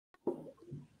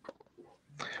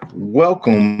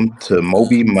Welcome to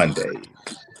MOBE Mondays.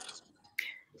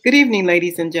 Good evening,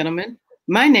 ladies and gentlemen.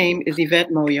 My name is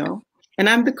Yvette Moyo, and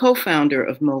I'm the co-founder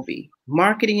of MOBE,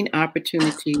 Marketing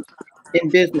Opportunities in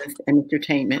Business and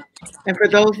Entertainment. And for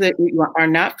those that are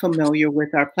not familiar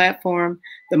with our platform,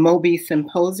 the MOBE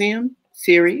Symposium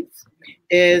series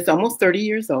is almost 30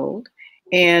 years old,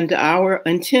 and our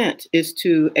intent is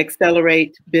to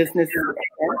accelerate business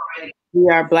success. We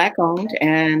are Black-owned,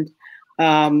 and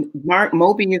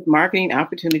MOBE is Marketing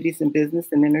Opportunities in Business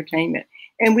and Entertainment.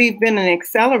 And we've been an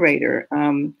accelerator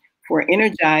for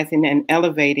energizing and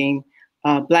elevating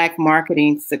Black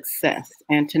marketing success.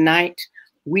 And tonight,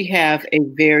 we have a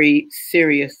very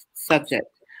serious subject.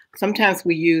 Sometimes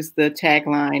we use the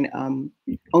tagline,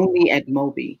 only at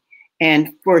MOBE.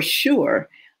 And for sure,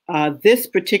 this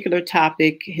particular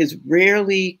topic is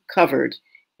rarely covered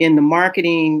in the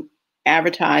marketing,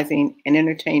 advertising, and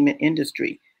entertainment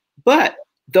industry. But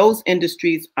those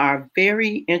industries are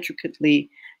very intricately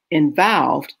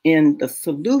involved in the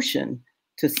solution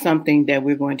to something that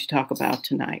we're going to talk about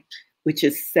tonight, which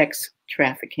is sex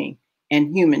trafficking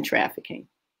and human trafficking.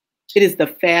 It is the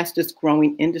fastest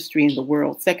growing industry in the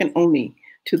world, second only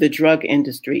to the drug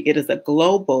industry. It is a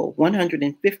global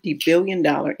 $150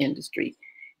 billion industry.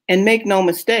 And make no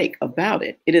mistake about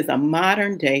it, it is a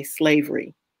modern day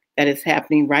slavery that is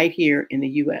happening right here in the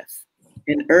US.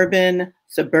 In urban,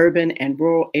 suburban, and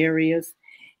rural areas,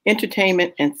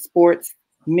 entertainment and sports,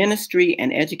 ministry,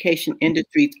 and education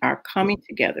industries are coming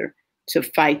together to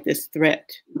fight this threat.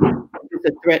 It's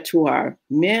a threat to our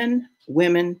men,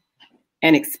 women,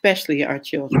 and especially our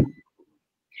children.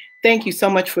 Thank you so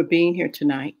much for being here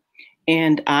tonight.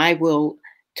 And I will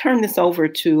turn this over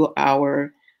to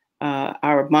our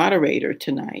moderator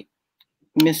tonight,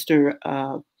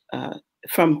 Mr.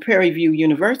 From Prairie View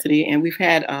University. And we've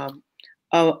had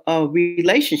a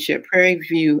relationship, Prairie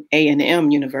View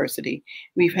A&M University.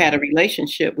 We've had a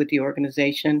relationship with the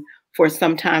organization for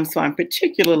some time, so I'm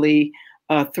particularly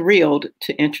thrilled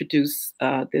to introduce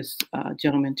this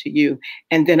gentleman to you.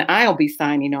 And then I'll be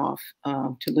signing off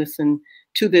to listen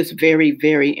to this very,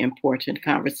 very important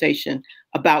conversation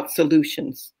about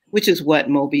solutions, which is what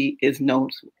MOBE is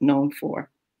known for.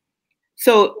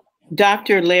 So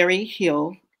Dr. Larry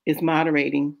Hill is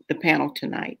moderating the panel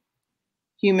tonight.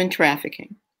 Human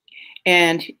trafficking.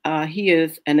 And he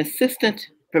is an assistant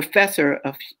professor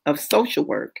of social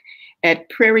work at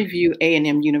Prairie View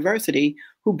A&M University,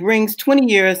 who brings 20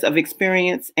 years of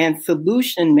experience and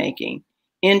solution making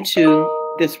into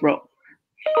this role.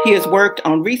 He has worked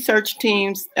on research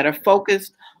teams that are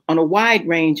focused on a wide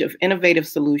range of innovative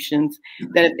solutions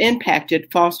that have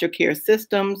impacted foster care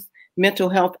systems, mental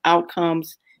health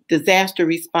outcomes, disaster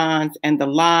response, and the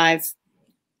lives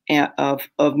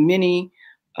of many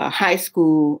high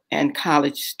school and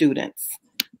college students.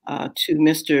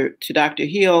 To Dr.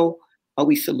 Hill,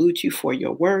 we salute you for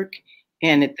your work.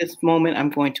 And at this moment,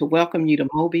 I'm going to welcome you to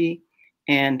MOBE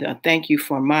and thank you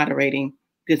for moderating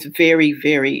this very,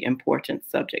 very important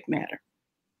subject matter.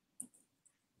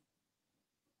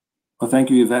 Well,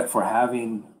 thank you, Yvette, for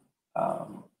having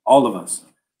all of us.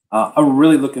 I'm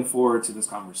really looking forward to this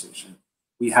conversation.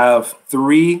 We have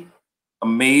three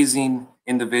amazing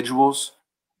individuals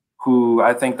who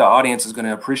I think the audience is going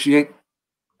to appreciate.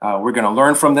 We're going to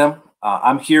learn from them.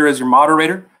 I'm here as your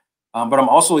moderator, but I'm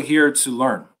also here to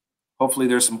learn. Hopefully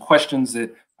there's some questions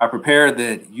that I prepared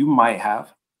that you might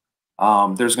have.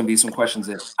 There's going to be some questions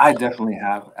that I definitely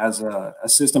have as an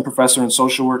assistant professor in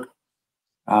social work.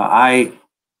 I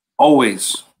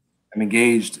always am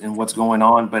engaged in what's going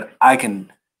on, but I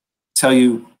can tell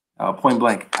you point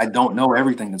blank, I don't know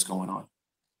everything that's going on.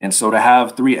 And so to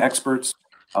have three experts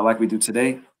like we do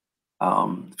today,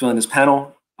 filling this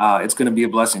panel, it's going to be a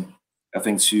blessing, I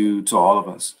think, to all of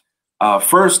us.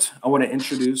 First, I want to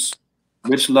introduce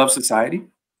Rich Love Society.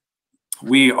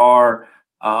 We're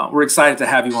excited to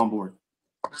have you on board.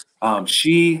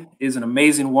 She is an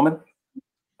amazing woman.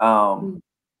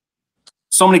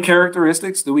 So many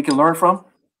characteristics that we can learn from.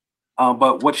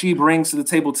 But what she brings to the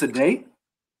table today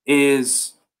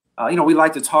is, we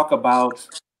like to talk about,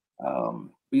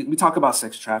 we talk about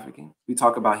sex trafficking. We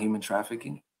talk about human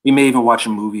trafficking. We may even watch a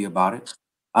movie about it.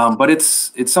 But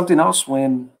it's something else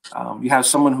when you have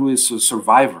someone who is a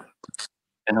survivor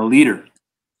and a leader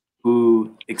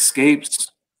who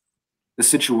escapes the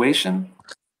situation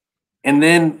and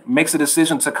then makes a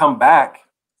decision to come back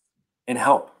and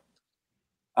help.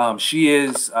 She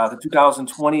is the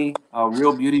 2020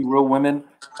 Real Beauty, Real Women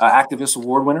Activist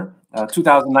Award winner,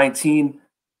 2019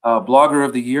 Blogger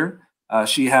of the Year.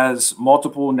 She has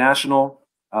multiple national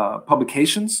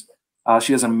publications.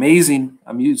 She has an amazing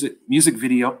music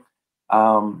video.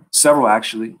 several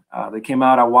actually. They came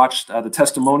out. I watched the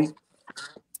testimony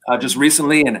just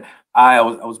recently, and I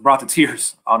was brought to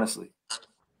tears, honestly.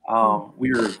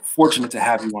 We are fortunate to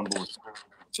have you on board.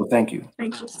 So thank you.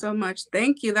 Thank you so much.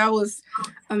 Thank you. That was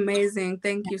amazing.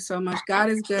 Thank you so much. God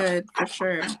is good, for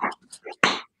sure.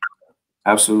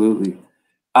 Absolutely.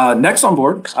 Next on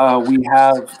board, we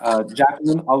have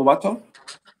Jacquelyn Aluotto.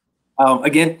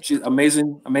 Again, she's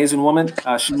an amazing woman.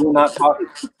 She will not talk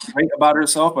great about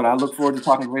herself, but I look forward to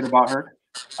talking great about her.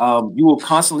 You will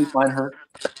constantly find her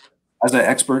as an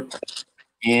expert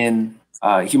in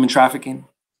human trafficking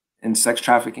and sex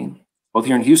trafficking, both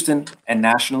here in Houston and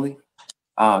nationally.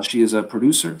 She is a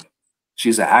producer.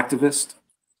 She's an activist.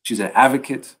 She's an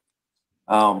advocate.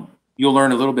 You'll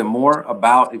learn a little bit more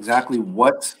about exactly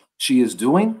what she is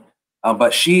doing,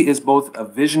 but she is both a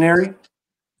visionary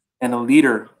and a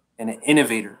leader and an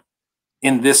innovator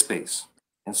in this space.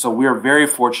 And so we are very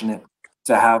fortunate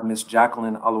to have Miss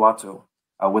Jacquelyn Aluotto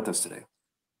with us today.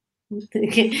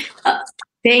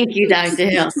 Thank you, Dr.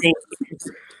 Hill. Thank you.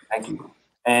 Thank you.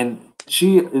 And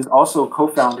she is also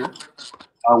co-founder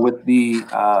with the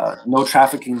No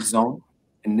Trafficking Zone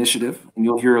initiative, and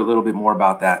you'll hear a little bit more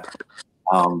about that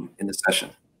in the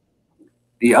session.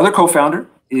 The other co-founder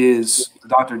is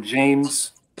Dr.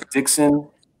 James Dixon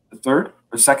III,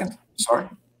 or second, sorry.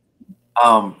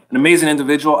 An amazing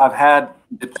individual. I've had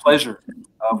the pleasure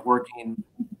of working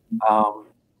on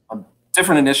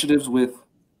different initiatives with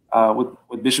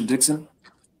Bishop Dixon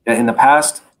in the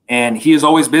past, and he is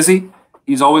always busy,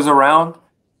 he's always around,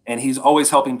 and he's always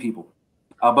helping people.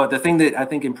 But the thing that I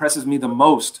think impresses me the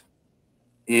most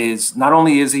is not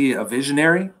only is he a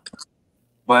visionary,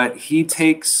 but he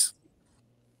takes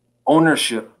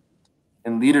ownership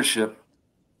and leadership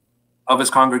of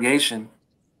his congregation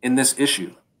in this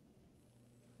issue.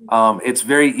 It's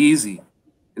very easy.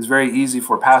 It's very easy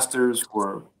for pastors,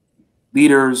 for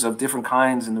leaders of different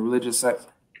kinds in the religious sector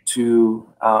to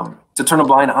turn a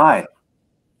blind eye.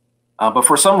 But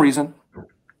for some reason,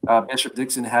 Bishop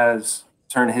Dixon has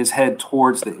turned his head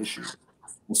towards the issue.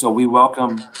 And so we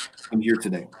welcome him here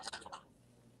today.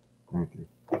 Thank you.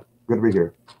 Good to be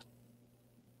here.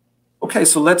 Okay,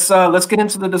 so let's get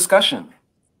into the discussion.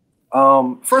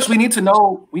 First, we need to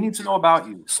know about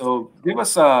you. So give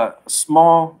us a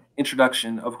small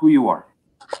introduction of who you are.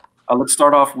 Let's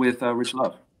start off with Rich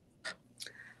Love.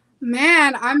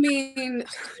 Man, I mean,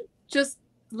 just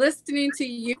listening to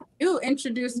you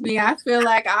introduce me, I feel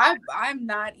like I'm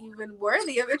not even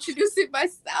worthy of introducing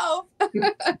myself.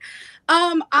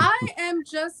 I am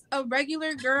just a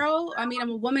regular girl. I mean,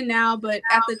 I'm a woman now, but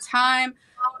at the time,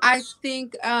 I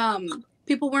think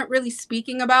people weren't really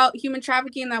speaking about human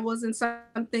trafficking. That wasn't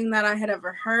something that I had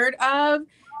ever heard of.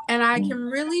 And I can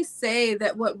really say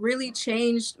that what really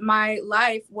changed my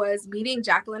life was meeting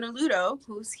Jacquelyn Aluotto,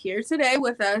 who's here today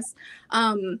with us,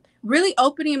 really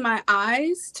opening my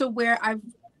eyes to where I've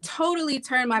totally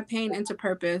turned my pain into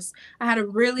purpose. I had a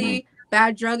really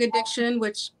bad drug addiction,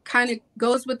 which kind of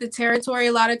goes with the territory.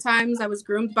 A lot of times I was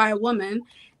groomed by a woman,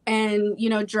 and, you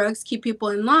know, drugs keep people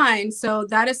in line. So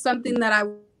that is something that I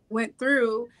went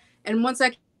through. And once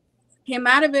I came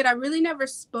out of it, I really never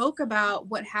spoke about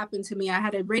what happened to me. I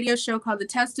had a radio show called The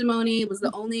Testimony. It was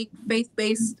the only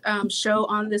faith-based show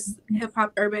on this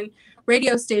hip-hop urban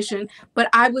radio station, but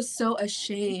I was so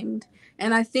ashamed.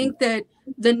 And I think that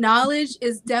the knowledge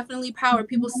is definitely power.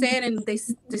 People say it and they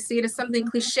see it as something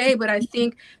cliche, but I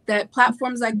think that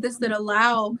platforms like this that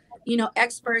allow, you know,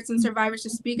 experts and survivors to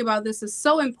speak about this is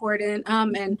so important.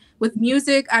 And with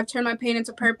music, I've turned my pain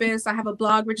into purpose. I have a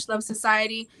blog, Rich Love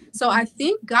Society. So I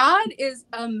think God is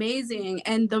amazing.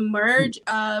 And the merge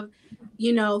of,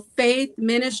 you know, faith,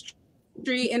 ministry,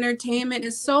 entertainment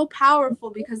is so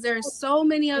powerful, because there are so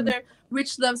many other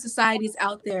Rich Love Societies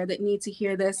out there that need to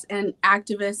hear this, and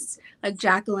activists like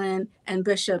Jacquelyn and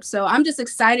Bishop. So I'm just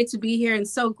excited to be here and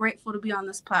so grateful to be on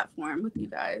this platform with you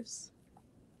guys.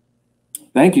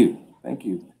 Thank you. Thank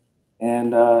you. And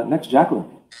next, Jacquelyn.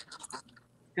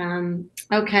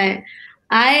 Okay.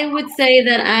 I would say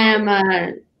that I am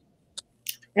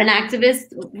an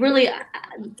activist. Really,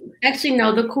 actually,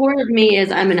 no, the core of me is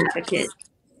I'm an advocate.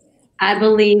 I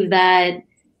believe that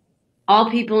all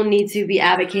people need to be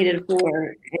advocated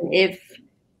for. And if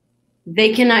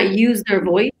they cannot use their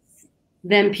voice,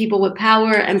 then people with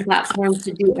power and platforms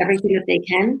to do everything that they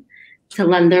can to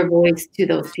lend their voice to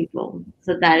those people.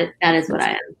 So that is what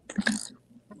I am.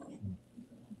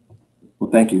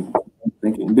 Well, thank you.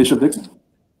 Thank you. Bishop Dixon.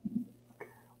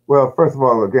 Well, first of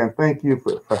all, again, thank you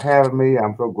for having me.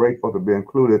 I'm so grateful to be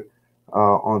included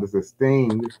on this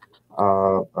esteemed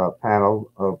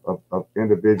panel of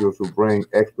individuals who bring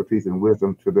expertise and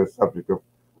wisdom to the subject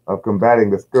combating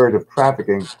the scourge of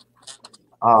trafficking.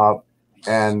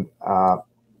 And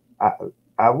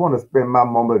I want to spend my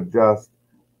moment just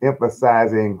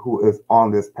emphasizing who is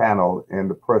on this panel in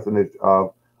the personage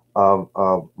of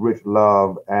Rich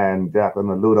Love and Jacquelyn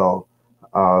Aluotto,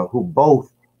 who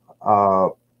both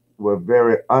were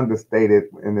very understated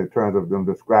in the terms of them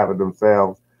describing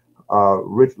themselves.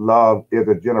 Rich Love is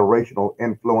a generational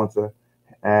influencer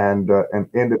and an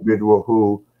individual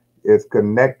who is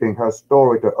connecting her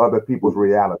story to other people's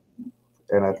reality.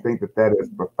 And I think that that is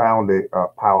profoundly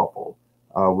powerful.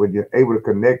 When you're able to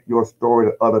connect your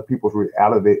story to other people's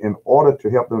reality in order to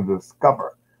help them to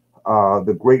discover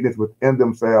the greatness within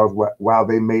themselves while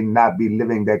they may not be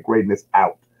living that greatness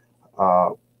out,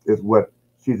 is what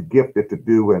she's gifted to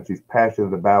do and she's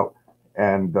passionate about.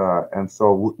 And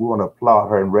so we want to applaud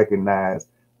her and recognize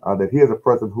that here's a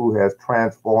person who has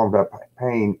transformed her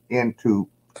pain into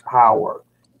power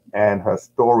and her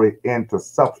story into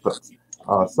substance.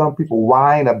 Some people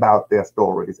whine about their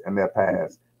stories and their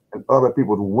past, and other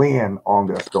people win on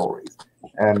their stories.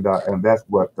 And that's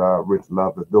what Rich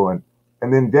Love is doing.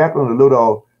 And then Jacquelyn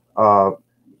Aluotto,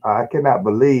 I cannot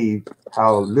believe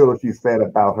how little she said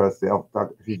about herself.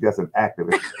 She's just an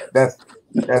activist. That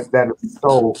is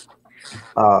so.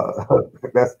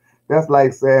 That's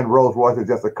like saying Rolls Royce is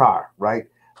just a car, right?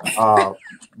 But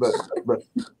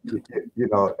you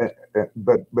know,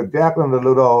 but Jacquelyn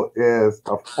Aluotto is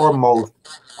a foremost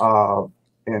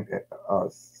in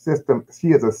system. She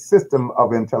is a system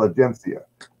of intelligentsia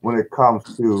when it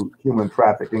comes to human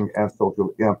trafficking and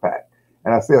social impact.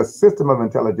 And I say a system of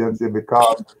intelligentsia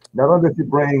because not only does she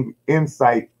bring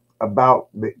insight about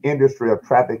the industry of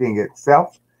trafficking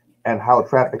itself and how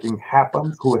trafficking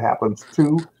happens, who it happens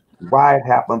to, why it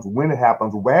happens, when it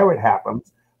happens, where it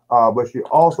happens, but she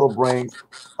also brings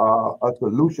a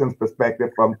solutions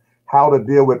perspective from how to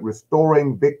deal with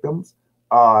restoring victims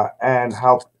and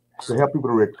how to help people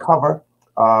to recover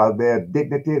their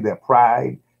dignity, their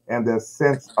pride, and their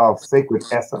sense of sacred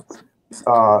essence.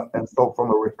 And so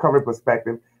from a recovery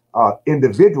perspective,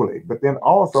 individually, but then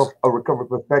also a recovery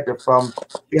perspective from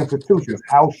institutions,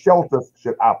 how shelters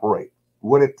should operate,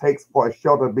 what it takes for a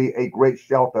shelter to be a great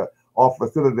shelter or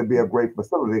facility to be a great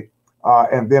facility.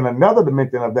 And then another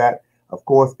dimension of that, of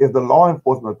course, is the law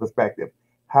enforcement perspective,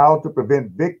 how to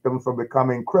prevent victims from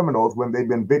becoming criminals when they've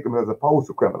been victims as opposed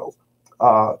to criminals.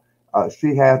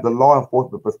 She has the law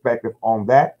enforcement perspective on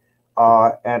that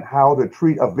and how to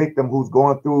treat a victim who's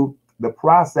going through the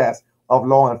process of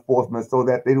law enforcement so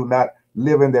that they do not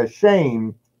live in their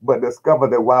shame, but discover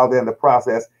that while they're in the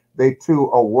process, they too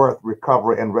are worth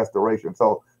recovery and restoration.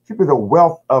 So she brings a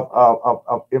wealth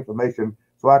of information.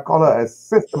 So I call her a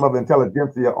system of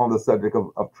intelligentsia on the subject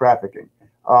of trafficking.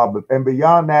 And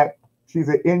beyond that, she's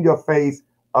an in-your-face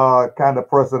kind of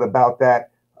person about that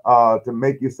to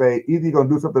make you say, either you're going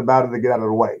to do something about it or get out of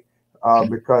the way.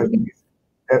 Because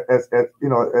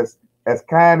as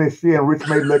kind as she and Rich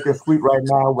may look and sweet right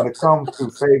now, when it comes to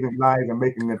saving lives and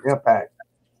making an impact,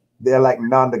 they're like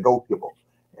non-negotiable.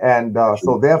 And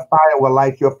so their fire will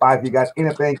light your fire. If you got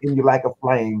anything in you like a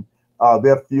flame,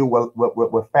 their fuel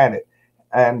will fan it.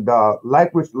 And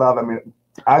like Rich Love, I mean,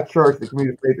 our church, the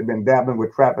community faith, have been dabbling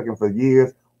with trafficking for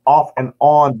years, off and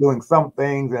on, doing some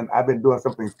things, and I've been doing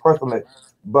some things personally.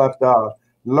 But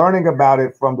learning about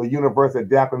it from the universe that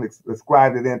Jacquelyn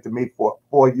described it into me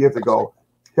 4 years ago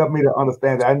helped me to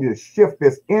understand that I need to shift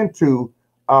this into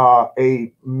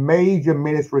a major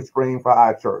ministry stream for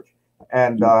our church.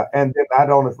 And then not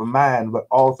only for mine, but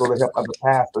also to help other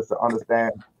pastors to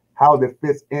understand how this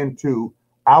fits into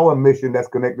our mission that's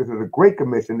connected to the Great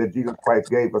Commission that Jesus Christ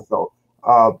gave us. So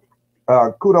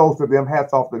kudos to them,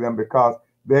 hats off to them, because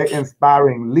they're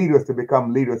inspiring leaders to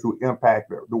become leaders who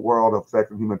impact the world of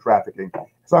sex and human trafficking.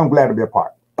 So I'm glad to be a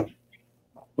part. Well,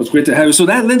 it's great to have you. So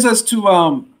that lends us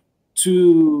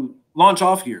to launch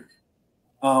off here.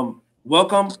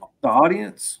 Welcome the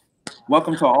audience.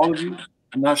 Welcome to all of you.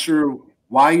 I'm not sure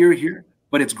why you're here,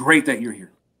 but it's great that you're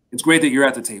here. It's great that you're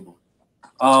at the table.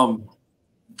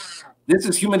 This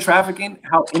is Human Trafficking,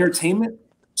 how entertainment,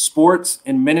 sports,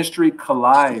 and ministry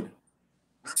collide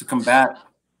to combat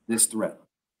this threat.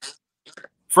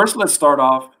 First, let's start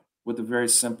off with a very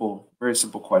simple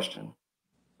question.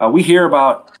 We hear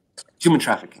about human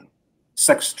trafficking,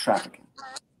 sex trafficking,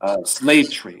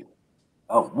 slave trade.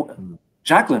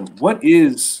 Jacquelyn, what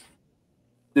is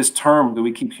this term that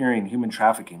we keep hearing, human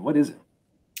trafficking? What is it?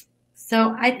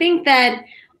 So I think that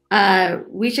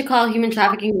we should call human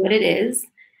trafficking what it is,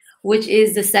 which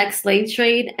is the sex slave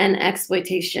trade and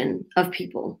exploitation of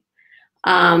people.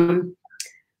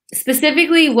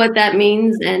 Specifically what that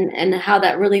means and how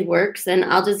that really works. And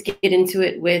I'll just get into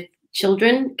it with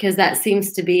children, because that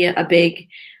seems to be a big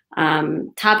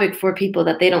topic for people,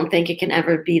 that they don't think it can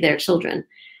ever be their children.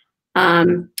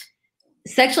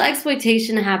 Sexual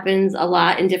exploitation happens a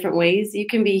lot in different ways. You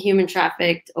can be human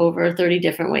trafficked over 30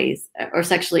 different ways or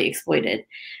sexually exploited.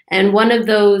 And one of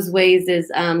those ways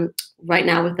is right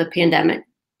now with the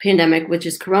pandemic, which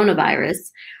is coronavirus.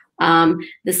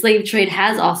 The slave trade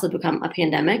has also become a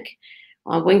pandemic.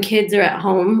 When kids are at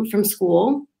home from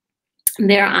school,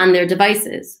 they're on their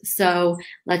devices. So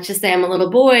let's just say I'm a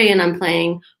little boy and I'm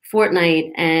playing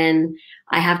Fortnite and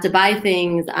I have to buy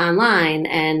things online,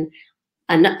 and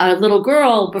a little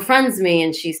girl befriends me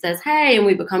and she says, hey, and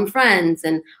we become friends.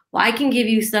 And well, I can give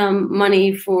you some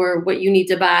money for what you need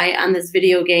to buy on this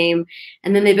video game.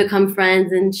 And then they become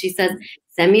friends. And she says,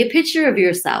 send me a picture of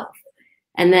yourself.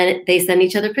 And then they send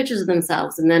each other pictures of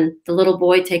themselves. And then the little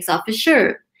boy takes off his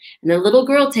shirt and the little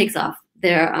girl takes off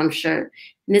their shirt.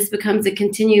 And this becomes a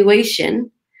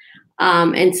continuation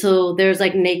until there's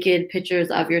like naked pictures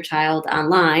of your child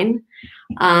online.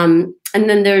 And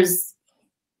then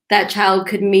that child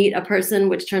could meet a person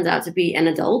which turns out to be an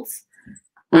adult.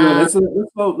 Let's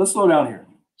slow down here.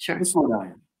 Sure. Let's slow down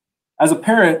here. As a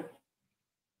parent,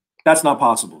 that's not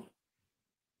possible.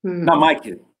 Not my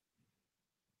kid,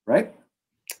 right?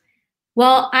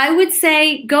 Well, I would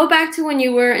say go back to when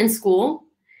you were in school.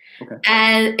 Okay.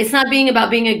 And it's not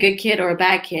about being a good kid or a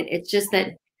bad kid. It's just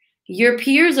that your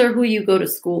peers are who you go to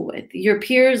school with. Your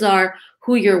peers are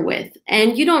who you're with.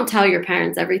 And you don't tell your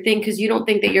parents everything because you don't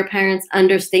think that your parents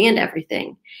understand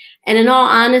everything. And in all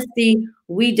honesty,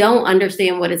 we don't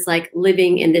understand what it's like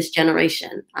living in this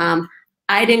generation.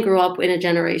 I didn't grow up in a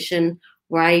generation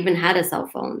where I even had a cell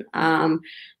phone.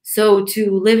 So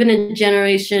to live in a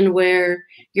generation where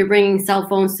you're bringing cell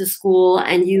phones to school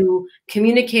and you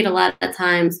communicate a lot of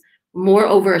times more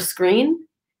over a screen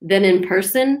than in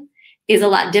person is a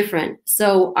lot different.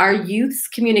 So our youth's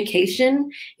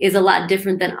communication is a lot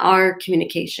different than our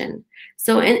communication.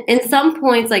 So in some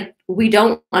points, like we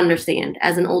don't understand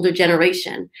as an older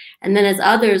generation. And then as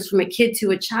others, from a kid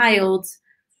to a child,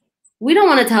 we don't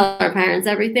want to tell our parents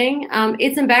everything.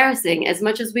 It's embarrassing. As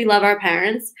much as we love our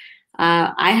parents,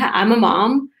 I'm a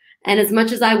mom. And as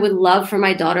much as I would love for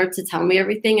my daughter to tell me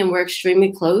everything and we're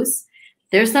extremely close,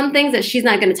 there's some things that she's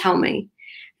not going to tell me.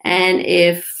 And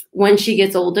if when she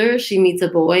gets older, she meets a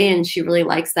boy and she really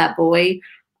likes that boy,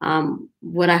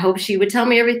 would I hope she would tell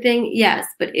me everything? Yes.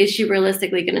 But is she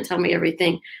realistically going to tell me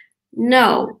everything?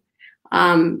 No.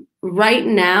 Right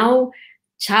now,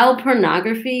 child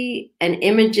pornography and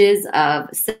images of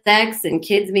sex and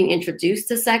kids being introduced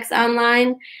to sex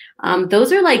online,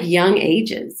 those are like young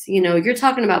ages. You know, you're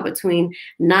talking about between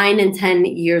 9 and 10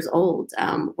 years old.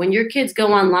 When your kids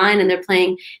go online and they're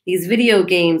playing these video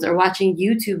games or watching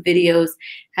YouTube videos,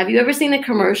 have you ever seen the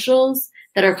commercials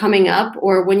that are coming up?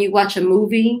 Or when you watch a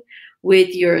movie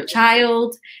with your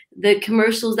child, the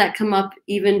commercials that come up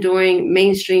even during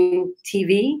mainstream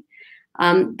TV?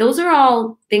 Those are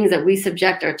all things that we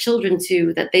subject our children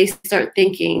to, that they start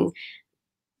thinking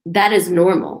that is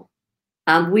normal.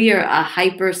 We are a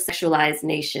hyper-sexualized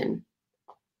nation.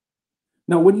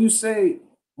 Now, when you say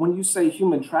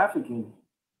human trafficking,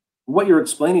 what you're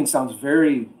explaining sounds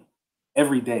very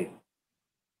everyday.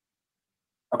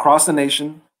 Across the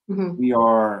nation, we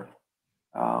are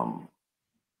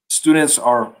students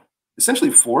are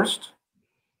essentially forced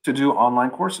to do online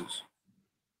courses.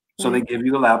 So they give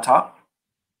you the laptop.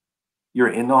 You're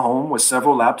in the home with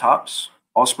several laptops,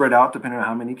 all spread out depending on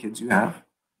how many kids you have.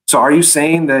 So are you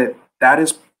saying that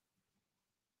is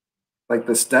like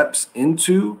the steps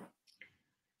into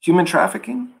human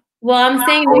trafficking? Well, I'm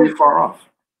saying really far off.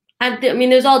 I mean,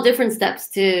 there's all different steps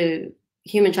to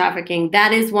human trafficking.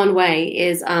 That is one way,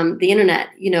 is the internet,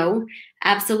 you know,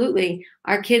 absolutely.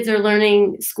 Our kids are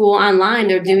learning school online.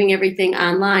 They're doing everything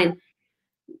online.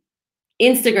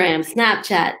 Instagram,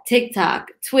 Snapchat, TikTok,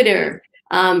 Twitter,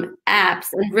 apps,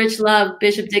 and Rich Love,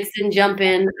 Bishop Dixon, jump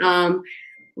in.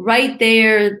 Right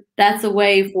there, that's a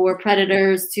way for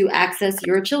predators to access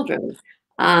your children.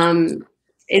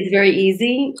 It's very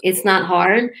easy. It's not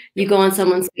hard. You go on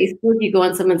someone's Facebook, you go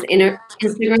on someone's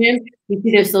Instagram, you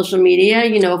see their social media.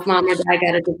 You know, if mom or dad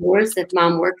got a divorce, if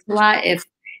mom works a lot, if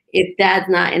dad's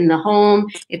not in the home,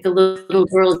 if the little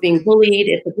girl is being bullied,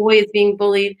 if the boy is being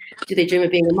bullied, do they dream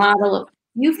of being a model?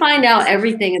 You find out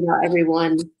everything about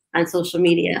everyone on social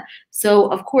media. So,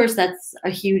 of course, that's a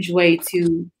huge way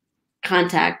to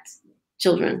contact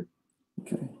children.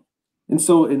 Okay. And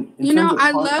so in you know,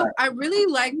 I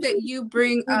really like that you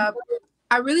bring up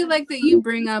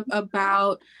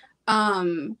about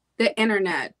the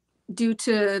internet due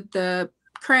to the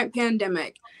current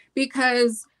pandemic,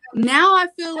 because now I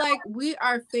feel like we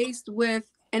are faced with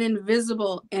an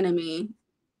invisible enemy.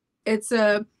 It's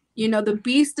a, you know, the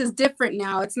beast is different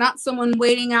now. It's not someone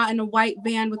waiting out in a white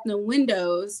van with no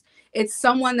windows. It's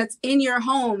someone that's in your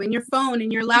home, in your phone,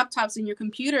 in your laptops, in your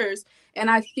computers. And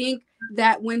I think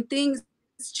that when things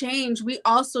change, we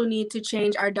also need to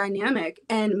change our dynamic.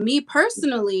 And me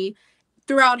personally,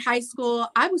 throughout high school,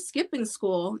 I was skipping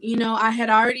school. You know, I had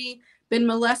already been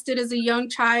molested as a young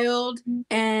child,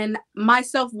 and my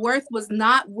self-worth was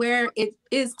not where it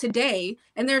is today.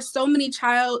 And there's so many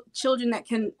children that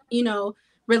can, you know,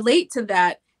 relate to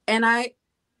that. And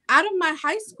out of my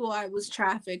high school, I was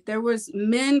trafficked. There was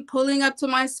men pulling up to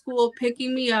my school,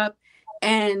 picking me up,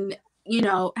 and, you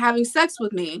know, having sex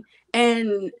with me.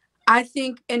 And I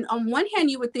think, and on one hand,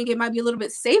 you would think it might be a little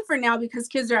bit safer now because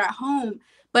kids are at home.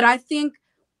 But I think,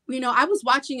 you know, I was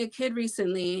watching a kid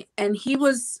recently, and he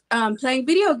was playing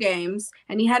video games,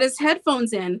 and he had his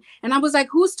headphones in. And I was like,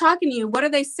 who's talking to you? What are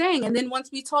they saying? And then once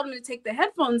we told him to take the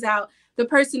headphones out, the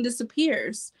person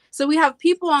disappears. So we have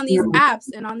people on these apps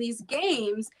and on these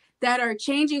games that are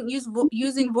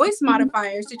using voice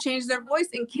modifiers to change their voice,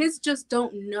 and kids just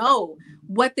don't know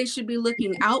what they should be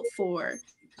looking out for.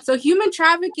 So human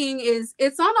trafficking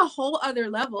it's on a whole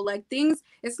other level. Like, things,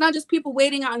 it's not just people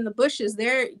waiting out in the bushes.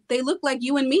 They look like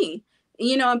you and me,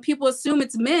 you know, and people assume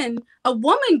it's men. A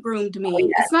woman groomed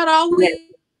me. It's not always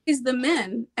the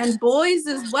men, and boys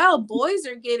as well. Boys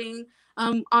are getting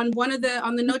on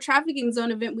the no trafficking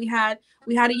zone event we had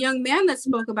a young man that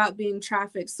spoke about being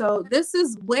trafficked. So this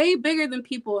is way bigger than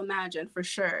people imagine, for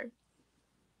sure.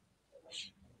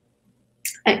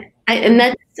 I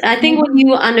think when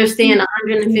you understand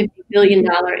 $150 billion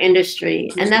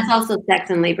industry, and that's also sex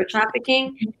and labor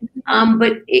trafficking,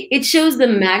 but it shows the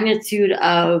magnitude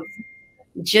of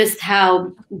just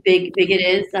how big it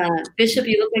is. Bishop,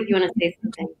 you look like you want to say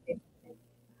something.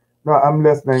 No, I'm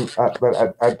listening,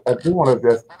 but I do want to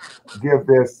just give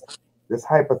this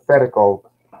hypothetical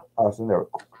scenario.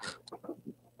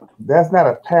 There's not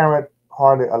a parent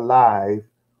hardly alive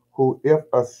who, if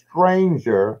a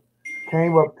stranger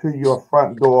came up to your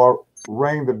front door,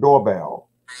 rang the doorbell,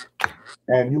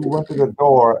 and you went to the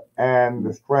door, and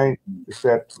the stranger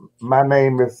said, "My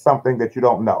name is something that you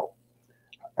don't know,"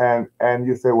 and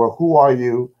you say, "Well, who are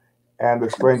you?" And the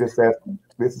stranger says,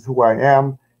 "This is who I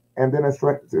am." And then the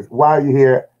stranger says, "Why are you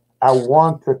here?" "I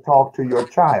want to talk to your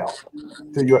child,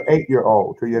 to your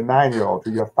 8-year-old, to your 9-year-old,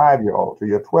 to your 5-year-old, to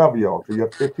your 12-year-old, to your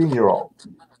 15-year-old.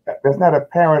 There's not a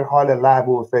parent hardly alive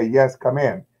who will say, "Yes, come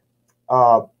in."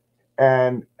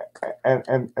 And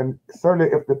certainly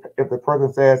if the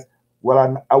person says, "Well,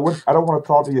 I don't want to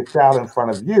talk to your child in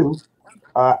front of you.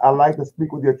 I'd like to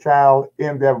speak with your child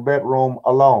in their bedroom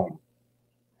alone,"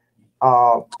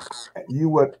 you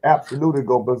would absolutely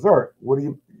go berserk. What do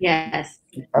you? Yes.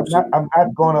 I'm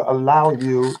not going to allow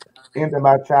you into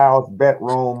my child's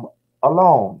bedroom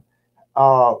alone.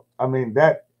 I mean,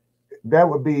 that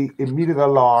would be immediate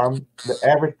alarm. The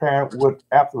average parent would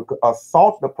absolutely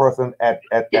assault the person at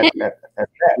best,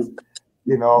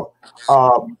 you know,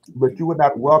 but you would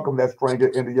not welcome that stranger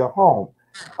into your home,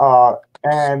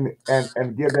 and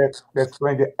give that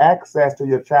stranger access to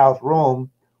your child's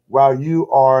room while you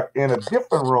are in a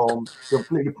different room,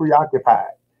 completely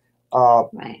preoccupied.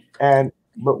 Right.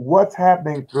 But what's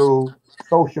happening through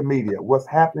social media, what's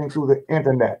happening through the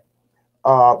internet,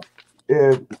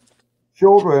 is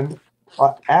children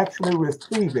are actually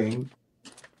receiving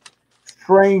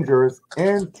strangers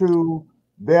into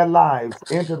their lives,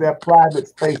 into their private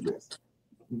spaces,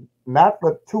 not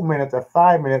for 2 minutes or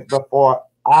 5 minutes, but for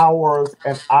hours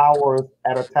and hours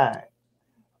at a time.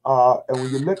 And when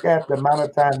you look at the amount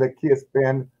of time that kids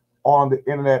spend on the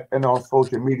internet and on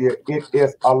social media, it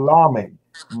is alarming.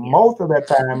 Most of that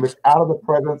time is out of the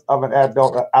presence of an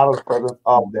adult or out of the presence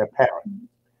of their parent.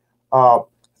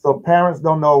 So parents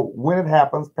don't know when it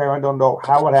happens, parents don't know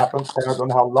how it happens, parents don't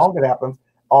know how long it happens,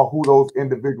 or who those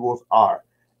individuals are.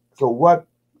 So what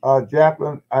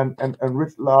Jacquelyn and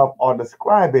Rich Love are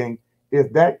describing is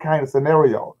that kind of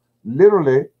scenario.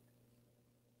 Literally,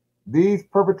 these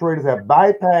perpetrators have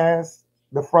bypassed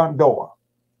the front door,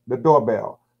 the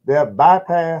doorbell. They have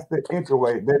bypassed the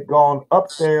entryway. They've gone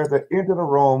upstairs and into the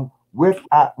room with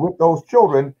those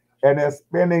children, and they're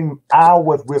spending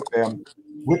hours with them,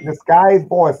 with disguised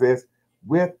voices,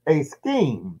 with a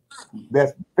scheme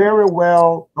that's very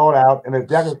well thought out. And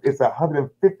it's a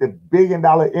 $150 billion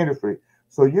industry.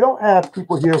 So you don't have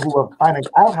people here who are finding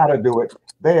out how to do it.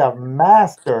 They have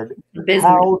mastered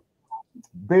how to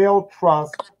build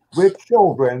trust with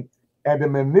children and to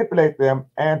manipulate them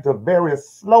and to very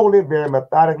slowly, very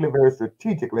methodically, very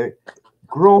strategically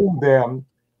groom them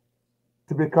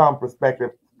to become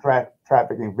prospective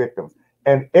trafficking victims.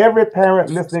 And every parent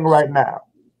listening right now,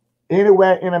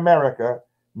 anywhere in America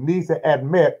needs to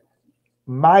admit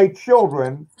my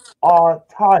children are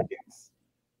targets.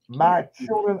 My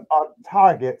children are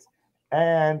targets,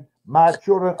 and my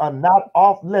children are not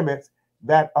off limits,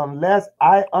 that unless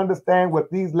I understand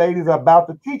what these ladies are about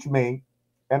to teach me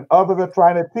and others are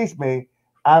trying to teach me,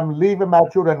 I'm leaving my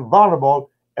children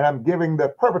vulnerable, and I'm giving the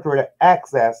perpetrator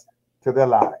access to their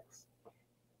lives.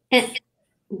 And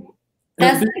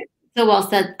that's so well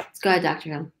said. Go ahead,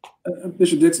 Dr. Hill.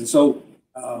 Bishop Dixon, so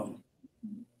as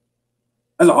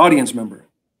an audience member,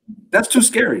 that's too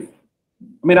scary.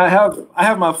 I mean, I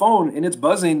have my phone and it's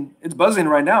buzzing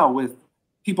right now with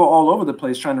people all over the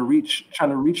place trying to reach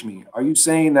me. Are you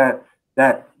saying that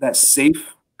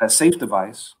safe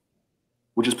device,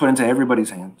 which is put into everybody's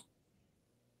hands,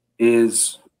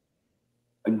 is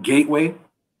a gateway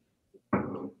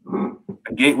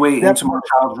into my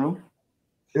child's room?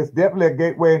 It's definitely a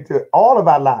gateway into all of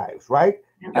our lives, right?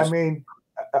 Yes. I mean,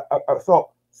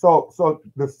 so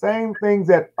the same things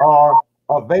that are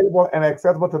available and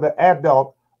accessible to the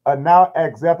adult are now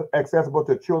accessible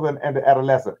to children and the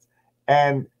adolescents.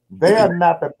 And they are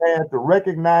not prepared to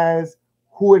recognize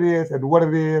who it is and what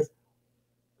it is.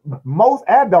 Most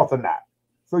adults are not.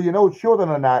 So, children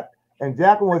are not. And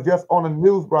Jacquelyn was just on a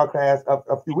news broadcast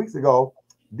a few weeks ago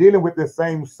dealing with this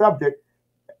same subject,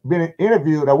 being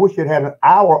interviewed. I wish you'd had an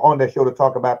hour on that show to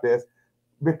talk about this,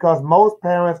 because most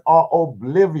parents are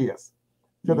oblivious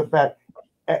to the fact,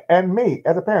 and me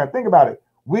as a parent, think about it.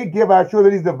 We give our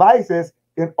children these devices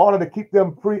in order to keep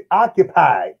them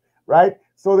preoccupied, right?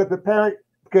 So that the parent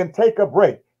can take a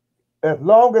break as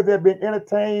long as they're being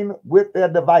entertained with their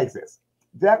devices.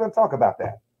 Jacquelyn, talk about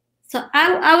that. So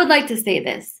I would like to say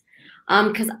this,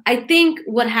 because I think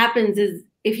what happens is,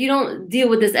 if you don't deal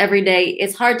with this every day,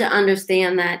 it's hard to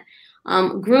understand that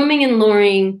grooming and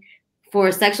luring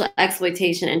for sexual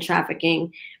exploitation and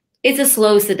trafficking, it's a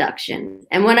slow seduction.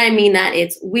 And when I mean that,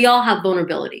 we all have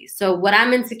vulnerabilities. So what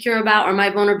I'm insecure about, or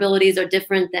my vulnerabilities, are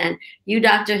different than you,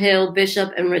 Dr. Hill,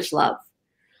 Bishop, and Rich Love.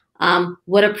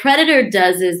 What a predator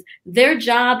does is, their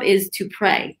job is to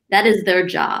prey. That is their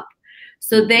job.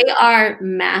 So they are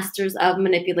masters of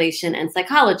manipulation and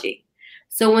psychology.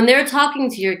 So when they're talking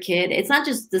to your kid, it's not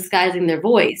just disguising their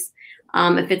voice.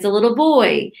 If it's a little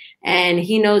boy and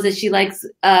he knows that she likes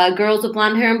girls with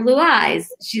blonde hair and blue eyes,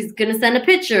 she's going to send a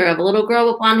picture of a little girl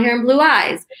with blonde hair and blue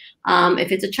eyes.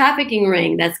 If it's a trafficking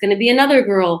ring, that's going to be another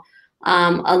girl,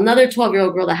 another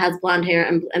 12-year-old girl that has blonde hair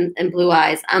and blue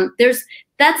eyes.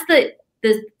 That's the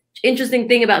interesting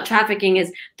thing about trafficking,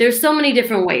 is there's so many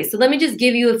different ways. So let me just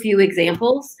give you a few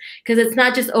examples, because it's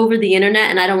not just over the internet,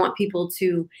 and I don't want people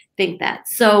to think that.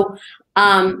 So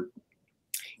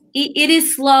it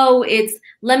is slow. It's,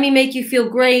 let me make you feel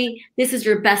great. This is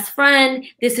your best friend.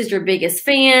 This is your biggest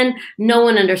fan. No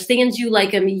one understands you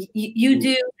like you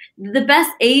do. The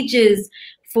best ages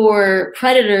for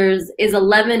predators is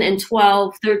 11 and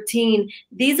 12, 13.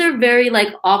 These are very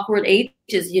awkward ages.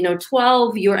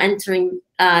 12, you're entering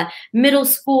middle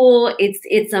school.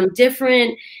 It's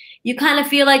different. You kind of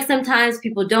feel like sometimes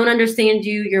people don't understand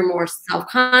you. You're more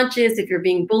self-conscious if you're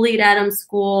being bullied at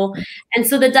school. And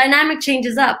so the dynamic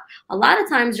changes up. A lot of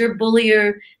times your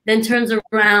bullier then turns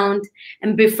around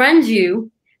and befriends you,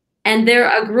 and they're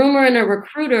a groomer and a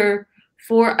recruiter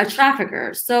for a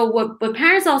trafficker. So what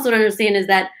parents also don't understand is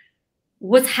that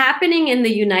what's happening in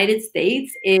the United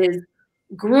States is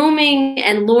grooming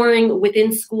and luring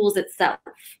within schools itself,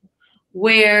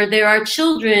 where there are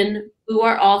children who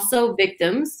are also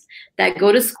victims that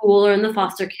go to school or in the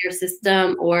foster care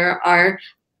system, or are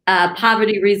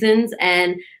poverty reasons.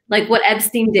 And like what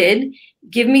Epstein did,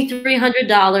 give me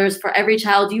 $300 for every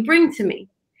child you bring to me.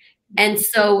 And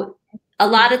so a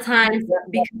lot of times,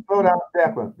 slow down,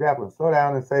 Jacquelyn, slow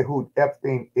down and say who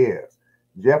Epstein is.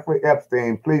 Jeffrey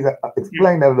Epstein, please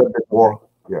explain that a little bit more.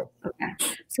 Yeah. Okay.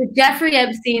 So Jeffrey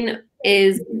Epstein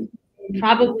is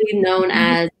probably known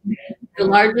as the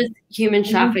largest human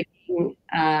trafficking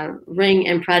ring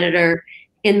and predator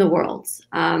in the world.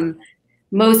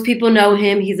 Most people know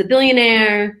him. He's a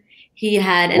billionaire. He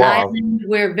had an island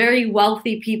where very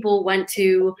wealthy people went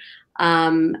to,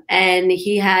 and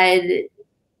he had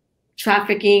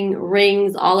trafficking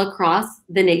rings all across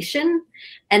the nation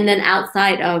and then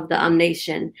outside of the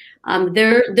nation.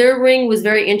 Their ring was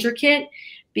very intricate,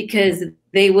 because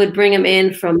they would bring them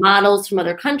in from models from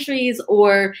other countries,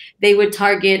 or they would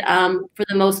target, for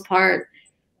the most part,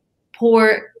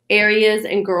 poor areas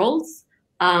and girls,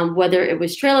 whether it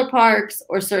was trailer parks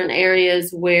or certain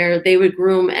areas where they would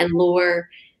groom and lure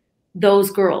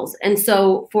those girls. And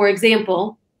so, for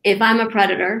example, if I'm a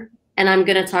predator and I'm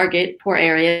going to target poor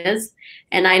areas,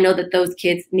 and I know that those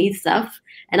kids need stuff,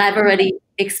 and I've already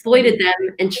exploited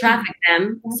them and trafficked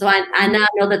them. So I now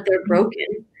know that they're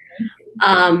broken.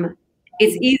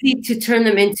 It's easy to turn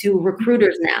them into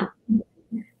recruiters now.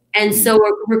 And so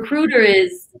a recruiter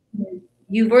is,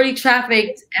 you've already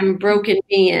trafficked and broken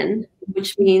me in,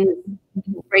 which means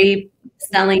rape,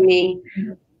 selling me.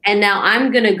 And now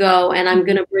I'm going to go and I'm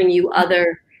going to bring you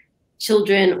other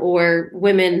children or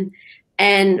women.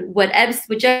 And what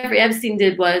Jeffrey Epstein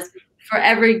did was, for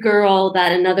every girl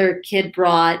that another kid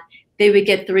brought, they would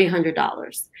get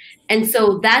 $300. And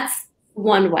so that's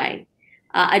one way.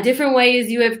 A different way is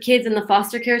you have kids in the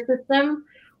foster care system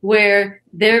where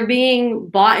they're being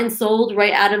bought and sold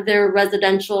right out of their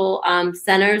residential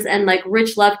centers. And like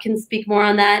Rich Love can speak more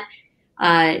on that.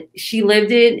 She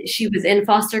lived it. She was in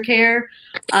foster care.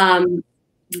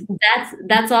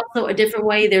 That's also a different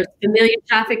way. There's familial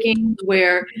trafficking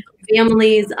where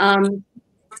families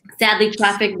sadly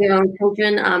traffic their own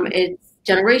children. It's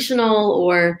generational,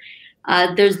 or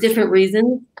there's different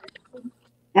reasons.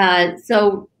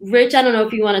 So Rich, I don't know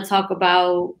if you want to talk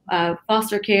about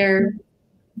foster care.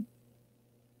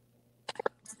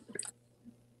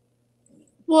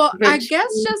 Well, Rich. I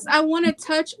guess I want to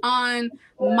touch on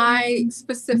my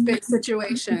specific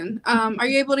situation. Are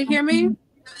you able to hear me?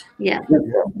 Yeah.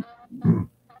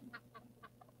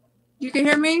 You can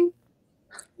hear me?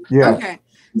 Yeah. Okay.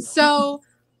 So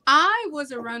I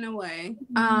was a runaway.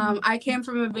 I came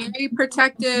from a very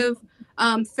protective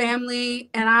family,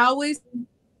 and I always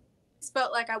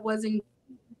felt like I wasn't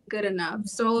good enough.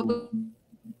 So it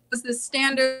was the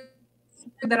standard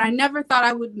that I never thought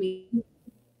I would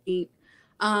meet.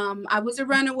 I was a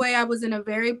runaway. I was in a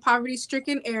very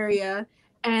poverty-stricken area,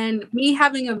 and me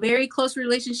having a very close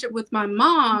relationship with my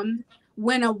mom,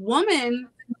 when a woman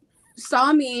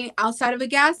saw me outside of a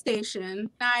gas station,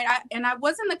 and I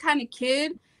wasn't the kind of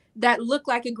kid that looked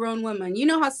like a grown woman. You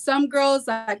know how some girls,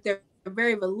 like, they're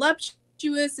very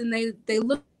voluptuous and they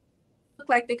look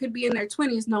like they could be in their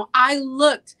 20s. No, I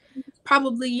looked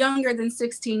probably younger than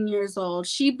 16 years old.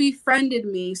 She befriended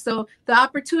me. So the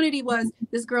opportunity was,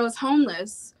 this girl is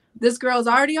homeless. This girl's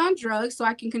already on drugs, so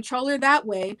I can control her that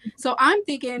way. So I'm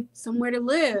thinking, somewhere to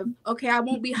live. Okay, I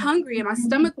won't be hungry and my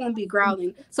stomach won't be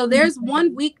growling. So there's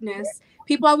one weakness.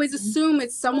 People always assume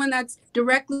it's someone that's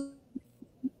directly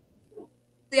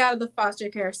out of the foster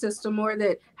care system, or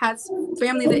that has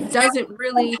family that doesn't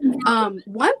really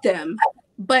want them.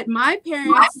 But my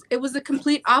parents, it was the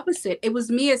complete opposite. It was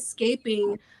me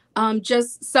escaping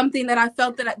just something that I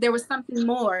felt that there was something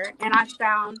more. And I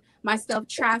found myself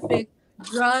trafficked,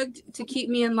 drugged to keep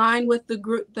me in line with the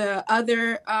group, the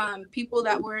other people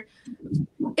that were.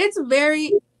 It's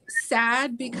very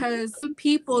sad because some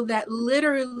people that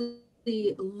literally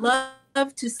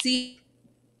love to see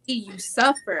you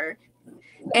suffer.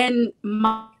 And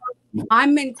my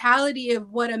mentality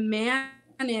of what a man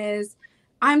is,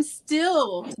 I'm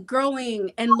still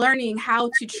growing and learning how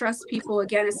to trust people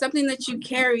again. It's something that you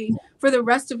carry for the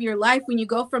rest of your life when you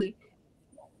go from,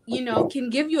 can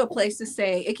give you a place to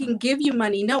stay. It can give you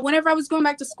money. No, whenever I was going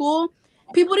back to school,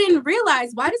 people didn't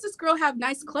realize, why does this girl have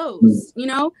nice clothes?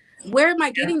 Where am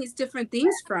I getting these different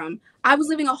things from? I was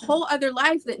living a whole other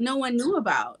life that no one knew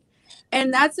about.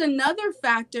 And that's another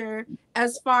factor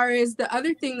as far as the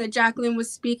other thing that Jacquelyn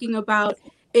was speaking about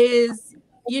is,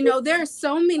 there are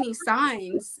so many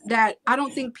signs that I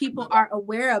don't think people are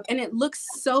aware of, and it looks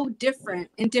so different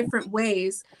in different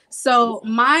ways. So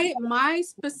my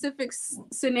specific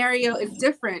scenario is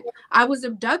different. I was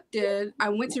abducted. I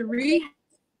went to rehab,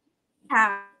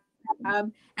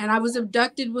 and I was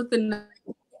abducted with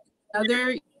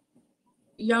another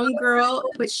young girl,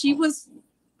 but she was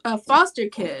a foster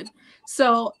kid.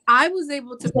 So I was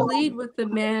able to plead with the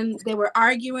men. They were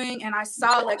arguing, and I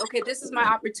saw, like, okay, this is my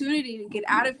opportunity to get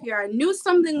out of here. I knew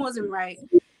something wasn't right.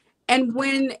 And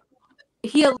when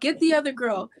he'll get the other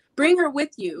girl, bring her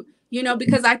with you,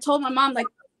 because I told my mom, like,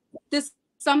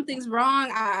 something's wrong.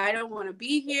 I don't want to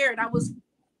be here. And I was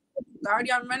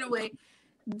already on runaway.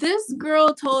 This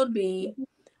girl told me,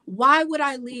 why would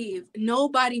I leave?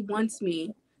 Nobody wants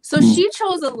me. So she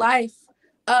chose a life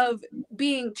of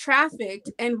being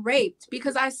trafficked and raped,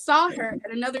 because I saw her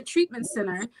at another treatment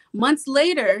center months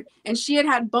later, and she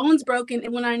had bones broken.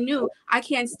 And when I knew I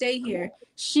can't stay here,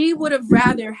 she would have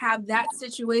rather have that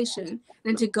situation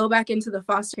than to go back into the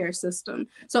foster care system.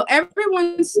 So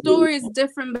everyone's story is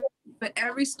different, but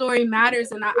every story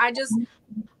matters. And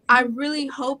I really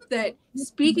hope that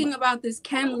speaking about this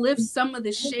can lift some of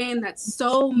the shame that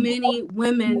so many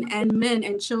women and men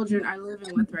and children are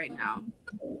living with right now.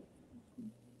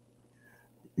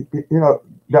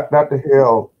 Dr.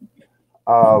 Hill,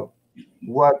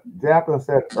 what Jacquelyn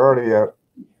said earlier,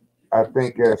 I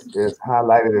think is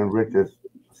highlighted in Richard's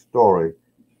story.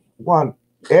 one,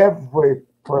 every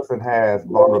person has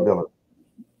vulnerability.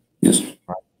 Yes.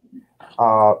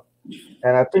 Right?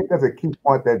 And I think that's a key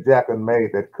point that Jacquelyn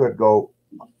made that could go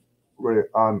really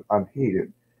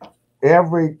unheeded.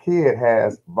 Every kid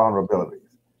has vulnerabilities.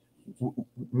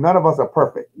 None of us are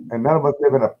perfect, and none of us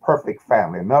live in a perfect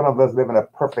family. None of us live in a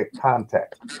perfect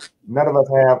context. None of us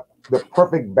have the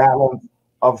perfect balance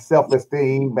of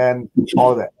self-esteem and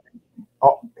all of that.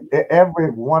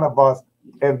 Every one of us,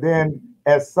 and then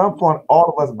at some point,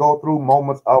 all of us go through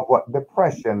moments of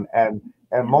depression and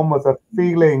moments of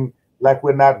feeling like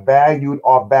we're not valued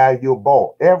or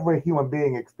valuable. Every human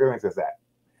being experiences that.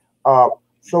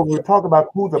 So we talk about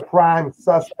who's a prime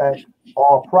suspect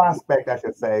or prospect, I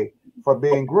should say, for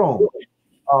being groomed.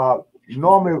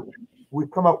 Normally, we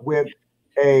come up with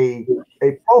a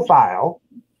profile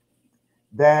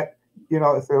that, you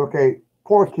know, say, okay,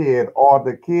 poor kid, or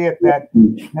the kid that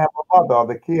had a mother, or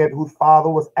the kid whose father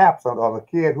was absent, or the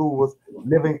kid who was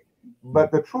living.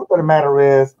 But the truth of the matter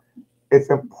is, it's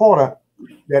important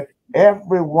that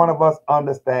every one of us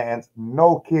understands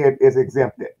no kid is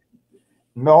exempted.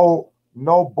 No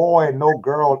boy, no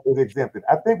girl is exempted.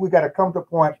 I think we got to come to a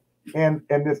point in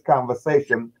this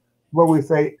conversation where we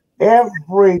say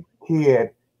every kid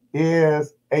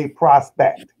is a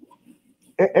prospect.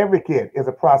 Every kid is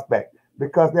a prospect,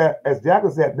 because there, as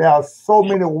Jacquelyn said, there are so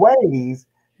many ways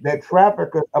that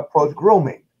traffickers approach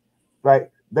grooming, right?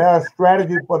 There are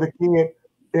strategies for the kid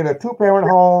in a two-parent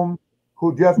home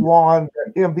who just won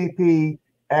the MVP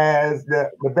as the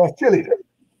best cheerleader.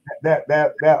 That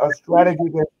a strategy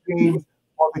that seems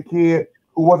for the kid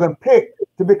who wasn't picked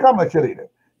to become a cheerleader.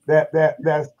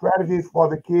 There strategies for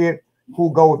the kid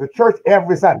who goes to church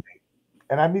every Sunday.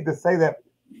 And I need to say that,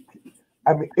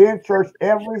 I mean, in church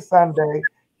every Sunday,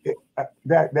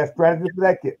 that strategy for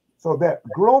that kid. So that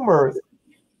groomers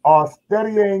are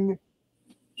studying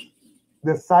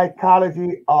the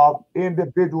psychology of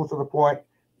individuals to the point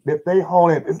that they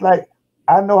hone in. It's like,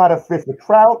 I know how to fish for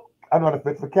trout, I know how to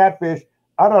fish for catfish,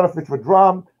 I know how to fish for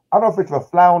drum, I know how to fish for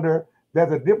flounder.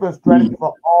 There's a different strategy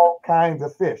for all kinds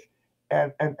of fish.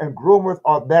 And groomers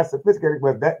are that sophisticated,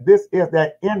 but this is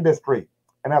their industry.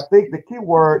 And I think the key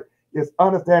word is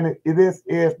understanding this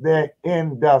is their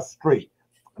industry.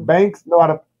 Banks know how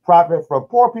to profit from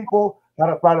poor people, how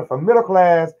to profit from middle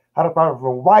class, how to profit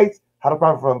from whites, how to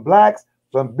profit from blacks,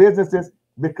 from businesses,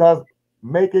 because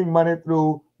making money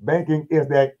through banking is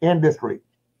their industry.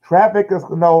 Traffickers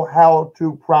know how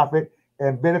to profit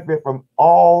and benefit from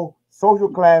all social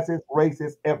classes,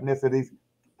 races, ethnicities,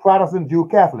 Protestant, Jew,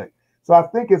 Catholic. So I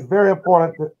think it's very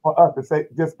important for us to say,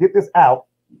 just get this out.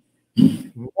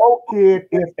 No kid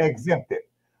is exempted.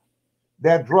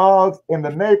 There are drugs in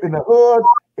the hood,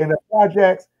 in the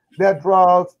projects. There are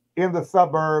drugs in the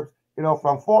suburbs, you know,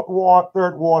 from 4th Ward,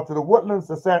 3rd Ward to the Woodlands,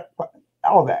 to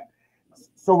all that.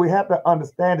 So we have to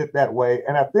understand it that way.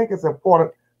 And I think it's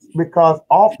important because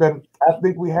often I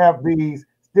think we have these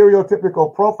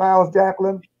stereotypical profiles,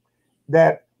 Jacquelyn,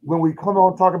 that when we come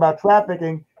on talk about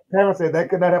trafficking, parents say that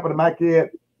could not happen to my kid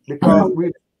because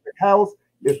the house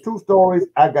is 2 stories.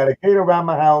 I got a gate around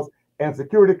my house and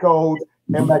security codes,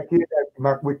 and my kid,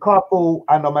 we carpool.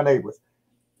 I know my neighbors.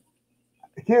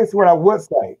 Here's what I would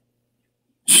say: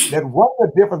 that what's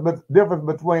the difference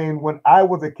between when I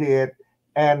was a kid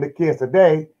and the kids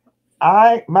today?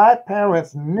 My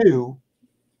parents knew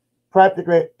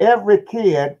practically every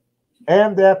kid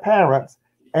and their parents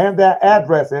and their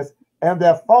addresses and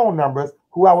their phone numbers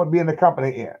who I would be in the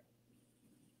company in.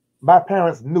 My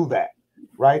parents knew that,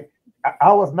 right?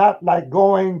 I was not like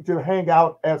going to hang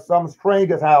out at some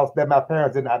stranger's house that my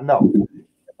parents did not know.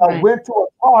 If I went to a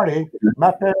party,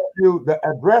 my parents knew the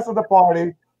address of the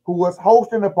party, who was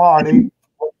hosting the party,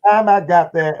 what time I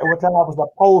got there, and what time I was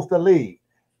supposed to leave.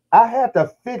 I had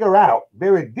to figure out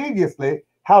very deviously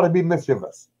how to be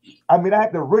mischievous. I mean, I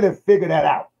had to really figure that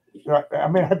out. I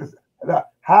mean,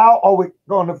 how are we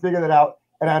going to figure that out?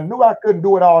 And I knew I couldn't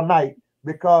do it all night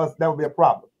because that would be a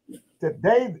problem.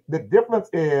 Today, the difference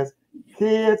is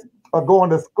kids are going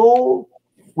to school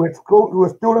with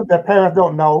students that parents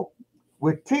don't know,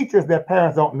 with teachers that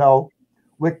parents don't know,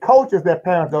 with coaches that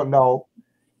parents don't know.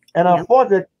 And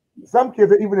unfortunately, some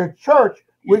kids are even in church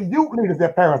with youth leaders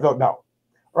that parents don't know.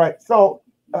 Right. So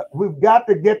we've got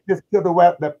to get this to the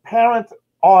web. The parents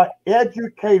are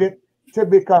educated to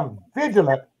become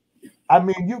vigilant. I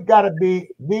mean, you've got to be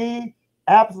the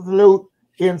absolute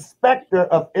inspector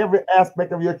of every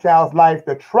aspect of your child's life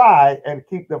to try and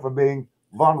keep them from being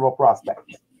vulnerable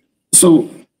prospects. So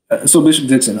Bishop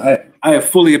Dixon, I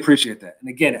fully appreciate that. And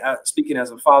again, speaking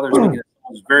as a father, speaking as someone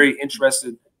who's very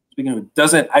interested, speaking who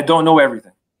I don't know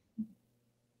everything.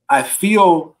 I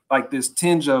feel like this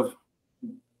tinge of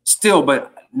still,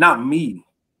 but not me,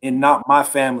 and not my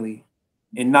family,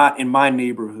 and not in my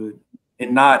neighborhood,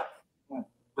 and not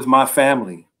with my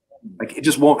family. Like, it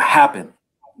just won't happen.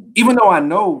 Even though I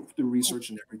know through research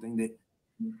and everything that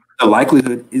the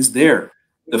likelihood is there.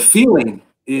 The feeling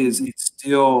is it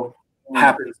still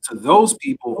happens to those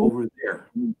people over there.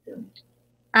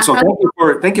 So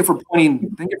thank you for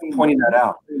pointing that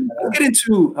out. Let's get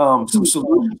into some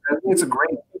solutions. I think it's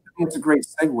a great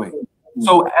segue.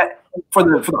 So for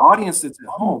the audience that's at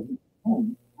home,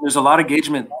 there's a lot of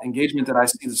engagement that I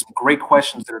see. There's some great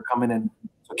questions that are coming in.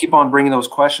 So keep on bringing those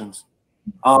questions.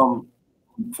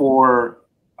 For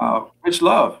Rich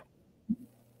Love.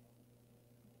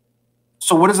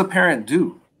 So what does a parent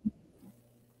do?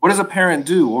 What does a parent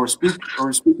do, or speaking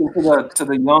to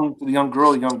the young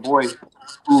girl, young boy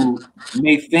who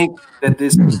may think that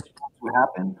this is going to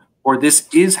happen or this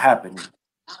is happening?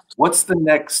 What's the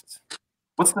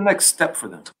next step for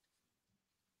them?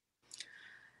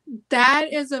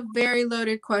 That is a very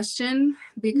loaded question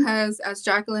because, as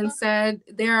Jacquelyn said,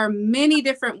 there are many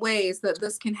different ways that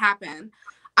this can happen.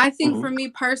 I think for me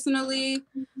personally,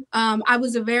 I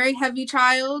was a very heavy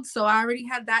child, so I already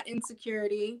had that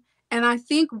insecurity. And I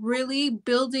think really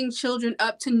building children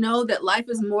up to know that life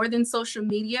is more than social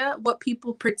media, what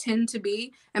people pretend to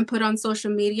be and put on social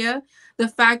media. The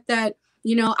fact that,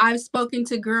 you know, I've spoken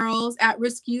to girls,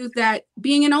 at-risk youth, that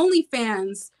being an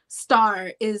OnlyFans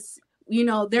star is, you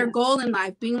know, their goal in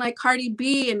life, being like Cardi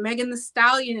B and Megan Thee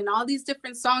Stallion and all these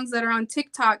different songs that are on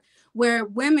TikTok, where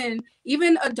women,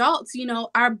 even adults, you know,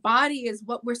 our body is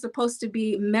what we're supposed to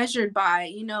be measured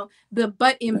by, you know, the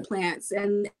butt implants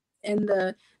and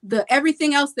the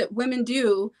everything else that women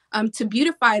do to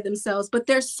beautify themselves. But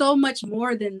there's so much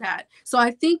more than that. So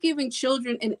I think giving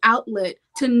children an outlet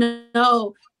to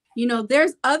know, you know,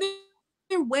 there's other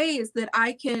ways that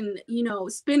I can, you know,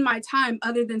 spend my time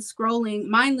other than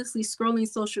mindlessly scrolling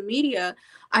social media.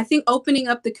 I think opening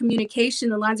up the communication,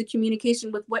 the lines of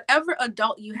communication with whatever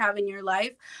adult you have in your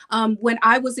life. When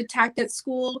I was attacked at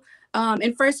school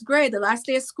in first grade, the last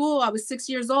day of school, I was 6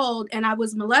 years old and I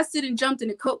was molested and jumped in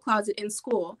a coat closet in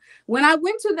school. When I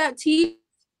went to that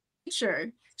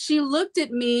teacher, she looked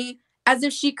at me as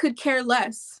if she could care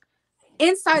less.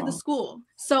 Inside the school.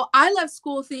 So I left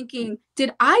school thinking,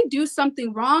 did I do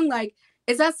something wrong? Like,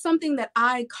 is that something that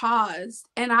I caused?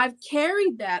 And I've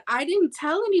carried that. I didn't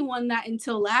tell anyone that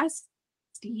until last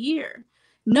year.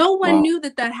 No one knew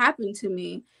that happened to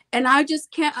me. And I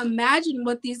just can't imagine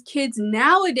what these kids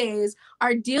nowadays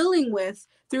are dealing with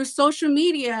through social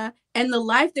media and the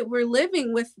life that we're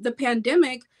living with the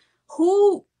pandemic.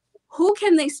 Who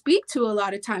can they speak to a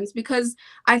lot of times? Because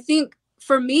I think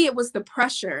for me, it was the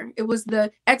pressure. It was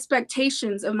the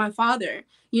expectations of my father.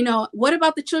 You know, what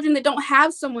about the children that don't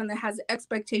have someone that has an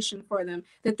expectation for them,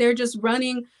 that they're just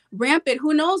running rampant?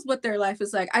 Who knows what their life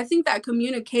is like? I think that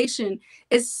communication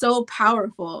is so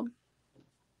powerful.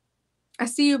 I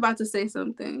see you about to say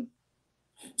something.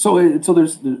 So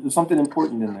there's something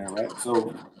important in there, right?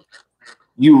 So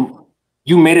you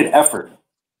made an effort.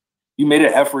 You made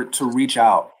an effort to reach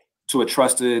out to a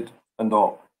trusted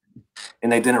adult,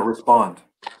 and they didn't respond.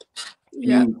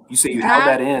 Yeah. You say you held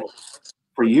that in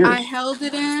for years. I held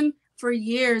it in for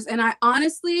years, and I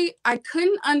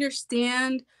couldn't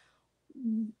understand.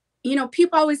 You know,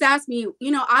 people always ask me,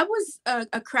 you know, I was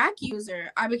a crack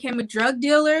user. I became a drug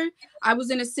dealer. I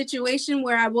was in a situation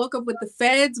where I woke up with the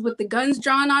feds with the guns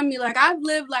drawn on me. Like, I've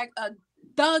lived like a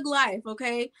thug life,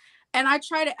 okay? And I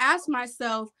try to ask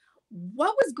myself,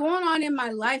 what was going on in my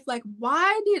life? Like,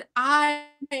 why did I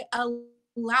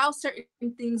allow certain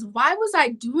things? Why was I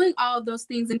doing all of those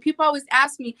things? And people always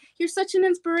ask me, you're such an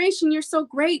inspiration. You're so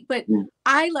great. But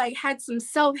I like had some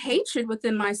self-hatred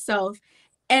within myself.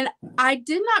 And I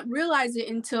did not realize it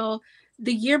until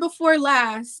the year before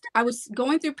last. I was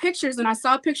going through pictures and I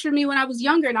saw a picture of me when I was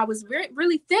younger and I was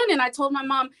really thin. And I told my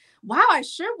mom, wow, I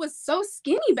sure was so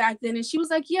skinny back then. And she was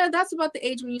like, yeah, that's about the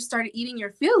age when you started eating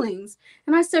your feelings.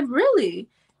 And I said, really?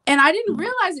 And I didn't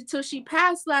realize it till she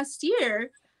passed last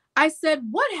year. I said,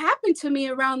 what happened to me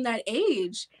around that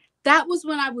age? That was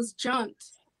when I was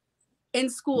jumped in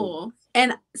school.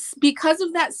 And because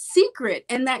of that secret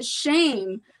and that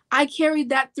shame, I carried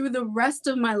that through the rest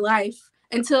of my life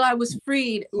until I was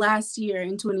freed last year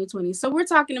in 2020. So we're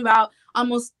talking about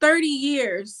almost 30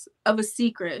 years of a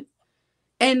secret.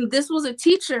 And this was a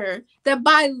teacher that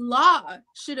by law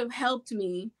should have helped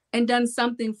me and done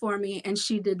something for me, and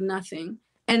she did nothing.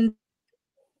 And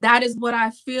that is what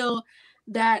I feel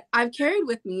that I've carried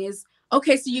with me is,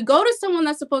 okay, so you go to someone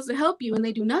that's supposed to help you and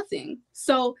they do nothing.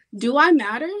 So do I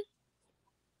matter?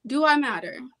 Do I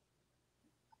matter?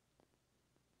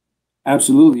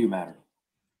 Absolutely, you matter.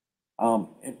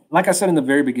 And like I said in the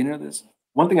very beginning of this,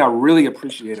 one thing I really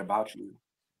appreciate about you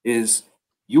is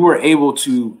you were able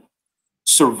to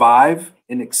survive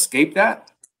and escape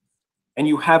that, and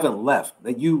you haven't left.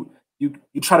 That you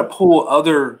try to pull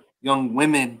other young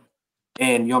women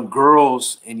and young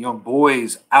girls and young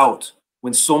boys out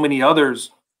when so many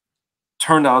others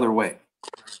turn the other way,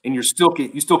 and you still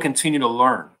continue to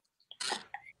learn.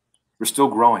 You're still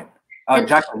growing.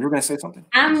 Jacquelyn, you were going to say something?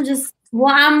 I'm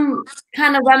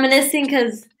kind of reminiscing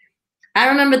because I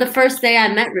remember the first day I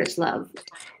met Rich Love,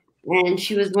 and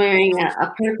she was wearing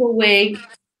a purple wig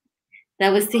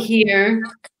that was to here,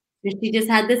 and she just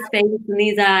had this face and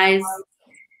these eyes.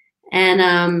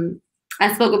 And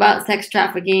I spoke about sex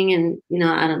trafficking and,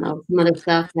 I don't know, some other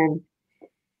stuff. And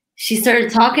she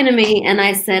started talking to me, and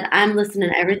I said, I'm listening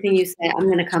to everything you say. I'm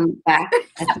going to come back.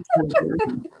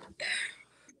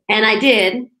 And I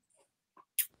did.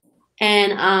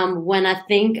 And when I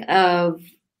think of,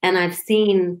 and I've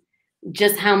seen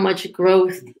just how much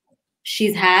growth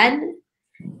she's had,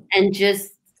 and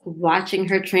just watching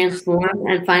her transform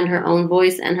and find her own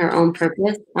voice and her own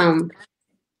purpose,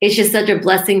 it's just such a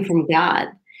blessing from God.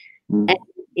 And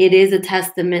it is a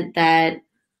testament that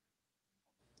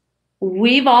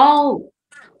we've all,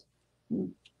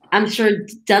 I'm sure,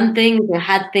 done things or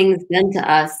had things done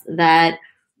to us that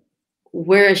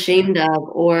we're ashamed of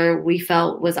or we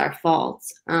felt was our fault.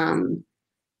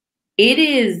 It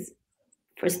is,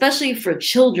 especially for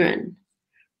children,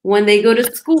 when they go to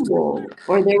school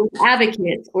or they're with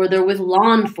advocates or they're with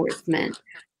law enforcement,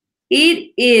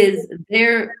 it is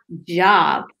their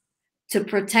job to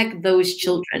protect those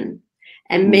children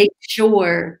and make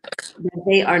sure that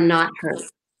they are not hurt.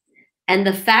 And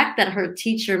the fact that her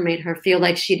teacher made her feel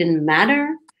like she didn't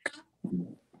matter,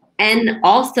 and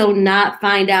also not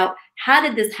find out how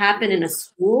did this happen in a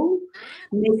school,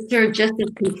 makes her just as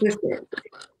complicit.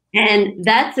 And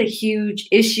that's a huge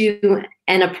issue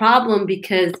and a problem,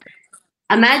 because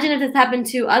imagine if this happened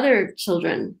to other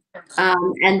children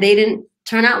and they didn't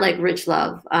turn out like Rich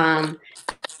Love, and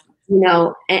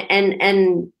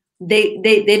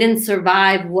they didn't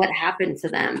survive what happened to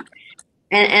them.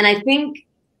 And I think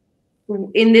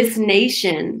in this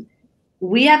nation,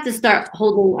 we have to start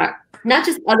holding not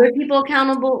just other people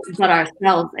accountable, but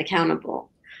ourselves accountable.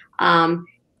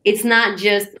 It's not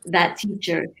just that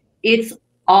teacher, it's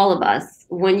all of us.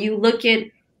 When you look at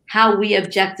how we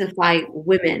objectify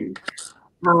women,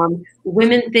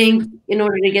 women think in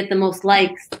order to get the most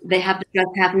likes, they have to dress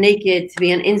half naked to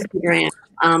be on Instagram.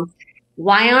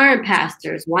 Why aren't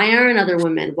pastors? Why aren't other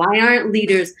women? Why aren't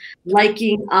leaders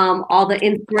liking all the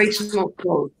inspirational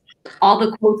quotes, all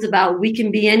the quotes about we can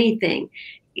be anything?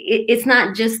 It's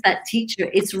not just that teacher.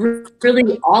 It's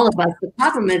really all of us. The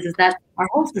problem is that our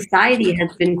whole society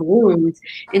has been groomed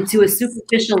into a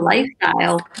superficial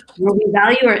lifestyle where we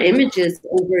value our images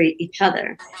over each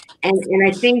other. And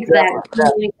I think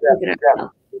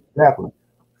Definitely.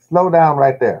 Slow down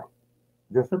right there.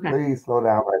 Just please slow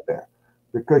down right there.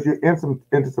 Because you're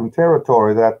into some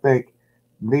territory that I think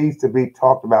needs to be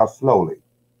talked about slowly.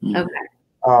 Okay.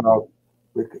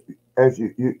 As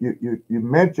you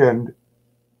mentioned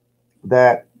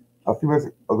that a few minutes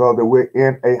ago, that we're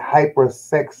in a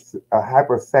hypersex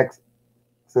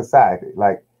society.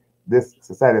 Like, this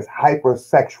society is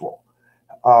hypersexual,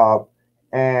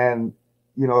 and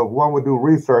if one would do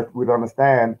research, we'd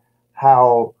understand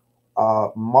how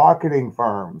marketing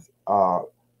firms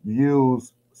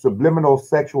use subliminal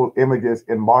sexual images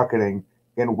in marketing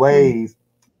in ways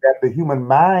that the human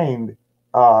mind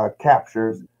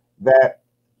captures, that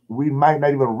we might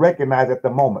not even recognize at the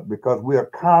moment, because we are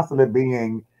constantly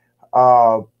being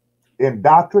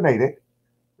indoctrinated,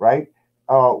 right,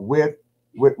 with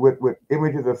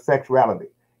images of sexuality,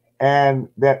 and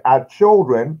that our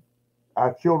children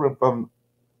from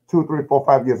 2, 3, 4,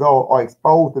 5 years old are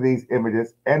exposed to these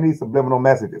images and these subliminal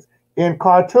messages in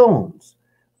cartoons.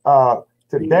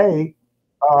 Today,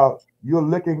 you're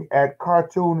looking at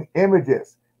cartoon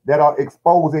images that are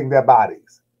exposing their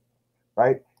bodies,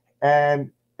 right?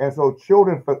 And so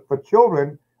children, for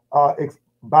children,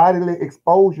 bodily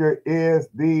exposure is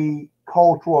the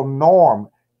cultural norm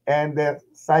and the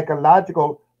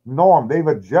psychological norm. They've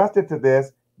adjusted to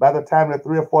this by the time they're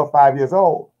 3 or 4 or 5 years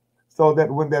old, so that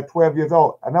when they're 12 years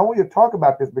old. And I want you to talk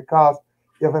about this, because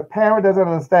if a parent doesn't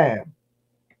understand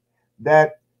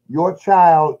that your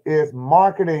child is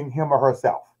marketing him or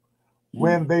herself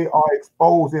when they are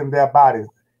exposing their bodies,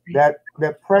 that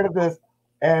predators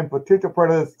and potential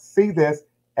predators see this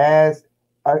as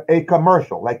a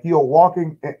commercial, like you're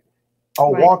walking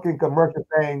commercial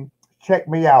saying, check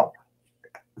me out.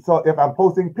 So if I'm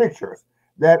posting pictures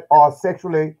that are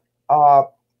sexually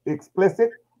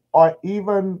explicit or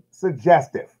even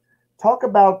suggestive. Talk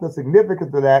about the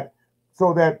significance of that,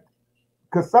 so that,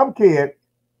 because some kid,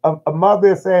 a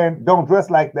mother is saying, don't dress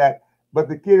like that, but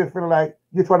the kid is feeling like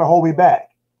you're trying to hold me back.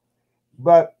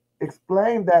 But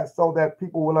explain that so that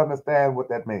people will understand what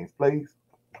that means, please.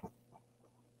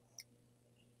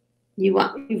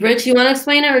 Rich, you want to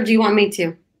explain it, or do you want me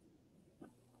to?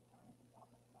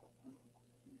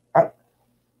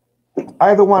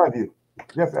 Either one of you.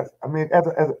 Just as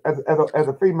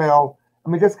a female, I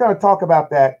mean, just kind of talk about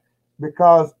that,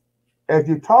 because as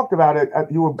you talked about it,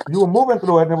 you were moving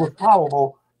through it and it was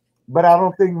powerful, but I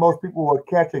don't think most people were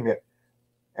catching it.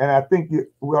 And I think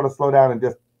we ought to slow down and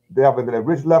just delve into that.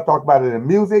 Rich Love talked about it in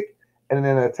music and in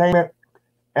entertainment,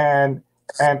 and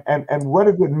what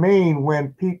does it mean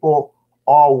when people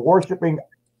are worshiping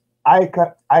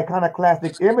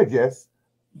iconoclastic images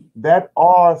that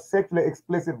are sexually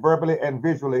explicit verbally and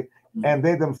visually, and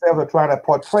they themselves are trying to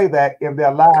portray that in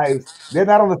their lives. They're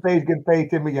not on the stage getting paid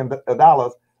 $10 million,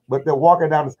 but they're walking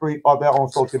down the street or they're on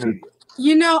social media.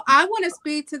 You know, I want to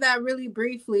speak to that really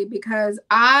briefly, because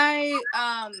I,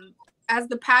 as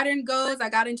the pattern goes, I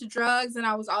got into drugs and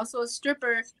I was also a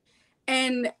stripper.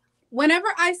 And whenever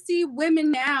I see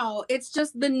women now, it's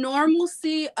just the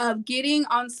normalcy of getting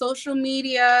on social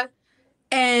media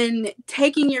and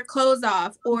taking your clothes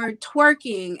off or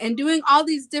twerking and doing all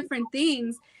these different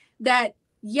things that,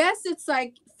 yes, it's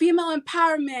like female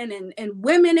empowerment and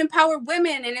women empower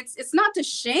women. And it's not to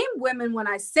shame women when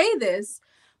I say this,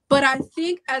 but I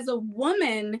think as a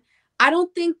woman, I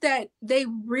don't think that they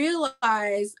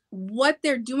realize what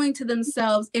they're doing to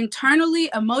themselves internally,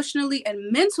 emotionally,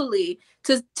 and mentally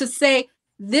to say,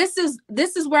 this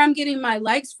is where I'm getting my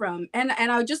likes from. And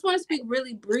I just want to speak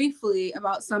really briefly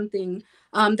about something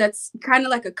that's kind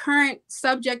of like a current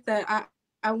subject that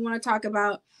I want to talk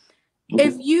about.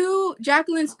 If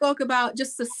Jacquelyn spoke about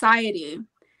just society,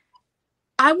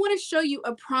 I want to show you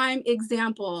a prime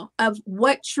example of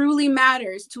what truly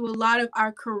matters to a lot of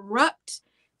our corrupt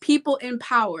people in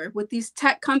power with these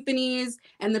tech companies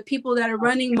and the people that are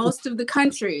running most of the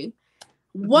country.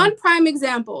 One prime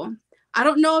example. I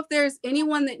don't know if there's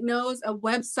anyone that knows a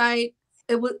website.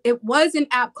 It was an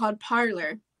app called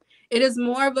Parler. It is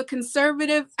more of a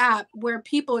conservative app where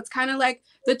people, it's kind of like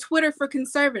the Twitter for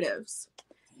conservatives.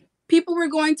 People were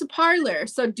going to Parler.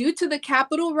 So due to the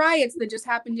Capitol riots that just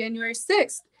happened January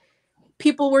 6th,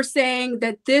 people were saying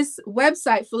that this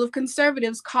website full of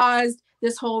conservatives caused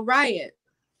this whole riot.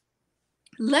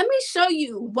 Let me show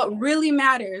you what really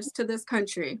matters to this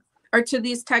country or to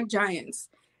these tech giants.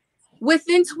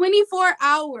 Within 24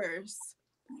 hours,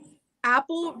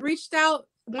 Apple reached out.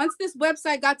 Once this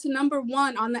website got to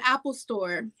 #1 on the Apple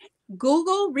Store,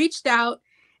 Google reached out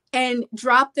and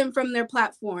dropped them from their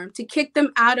platform to kick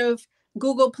them out of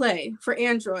Google Play for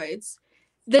Androids.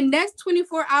 The next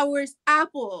 24 hours,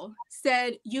 Apple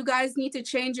said, you guys need to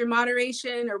change your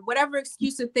moderation or whatever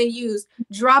excuse that they use,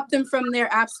 drop them from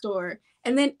their app store.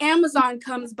 And then Amazon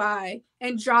comes by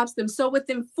and drops them. So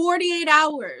within 48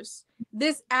 hours,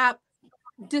 this app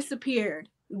disappeared,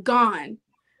 gone.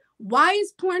 Why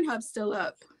is Pornhub still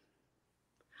up?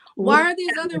 Why are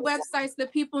these other websites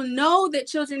that people know that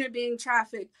children are being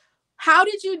trafficked? How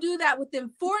did you do that within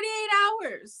 48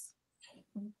 hours?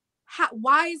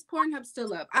 Why is Pornhub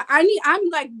still up? I'm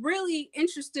like really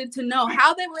interested to know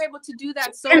how they were able to do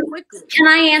that so quickly. Can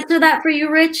I answer that for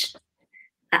you, Rich?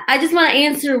 I just want to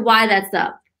answer why that's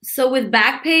up. So with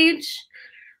Backpage,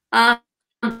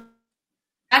 Backpage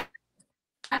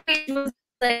was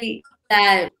like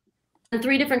that on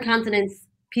 3 different continents,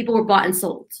 people were bought and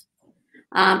sold.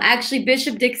 Actually,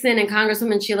 Bishop Dixon and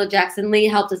Congresswoman Sheila Jackson Lee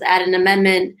helped us add an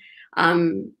amendment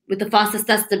with the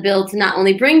FOSTA-SESTA bill to not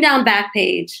only bring down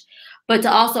Backpage, but to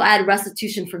also add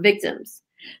restitution for victims.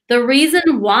 The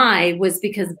reason why was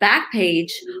because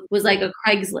Backpage was like a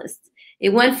Craigslist.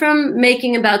 It went from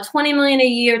making about $20 million a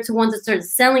year to once it started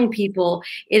selling people,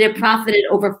 it had profited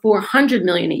over $400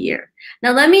 million a year.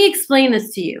 Now, let me explain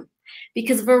this to you,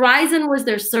 because Verizon was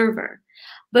their server.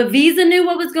 But Visa knew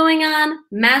what was going on.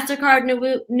 MasterCard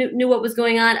knew what was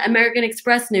going on. American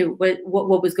Express knew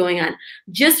what was going on.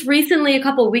 Just recently, a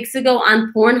couple of weeks ago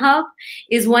on Pornhub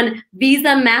is when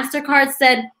Visa, MasterCard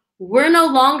said, we're no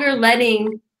longer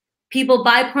letting people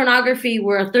buy pornography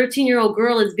where a 13-year-old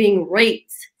girl is being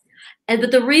raped.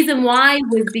 But the reason why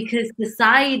was because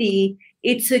society,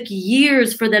 it took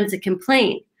years for them to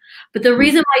complain. But the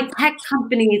reason why tech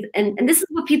companies, and this is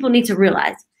what people need to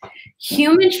realize,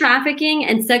 human trafficking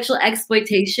and sexual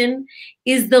exploitation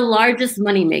is the largest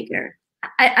moneymaker.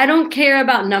 I don't care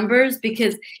about numbers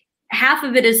because half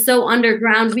of it is so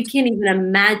underground, we can't even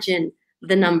imagine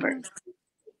the numbers.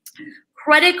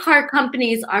 Credit card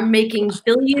companies are making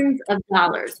billions of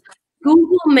dollars.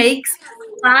 Google makes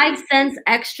 5 cents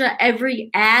extra every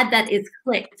ad that is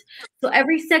clicked. So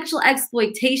every sexual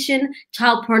exploitation,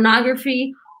 child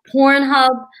pornography,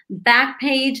 Pornhub,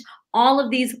 Backpage, all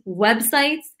of these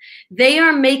websites, they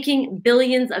are making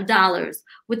billions of dollars.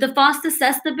 With the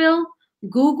FOSTA-SESTA bill,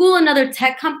 Google and other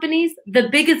tech companies, the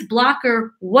biggest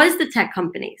blocker was the tech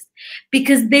companies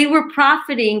because they were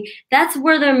profiting. That's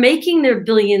where they're making their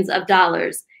billions of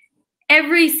dollars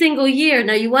every single year.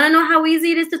 Now, you want to know how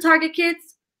easy it is to target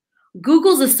kids?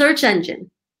 Google's a search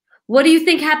engine. What do you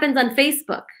think happens on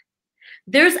Facebook?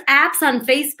 There's apps on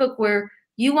Facebook where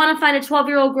you want to find a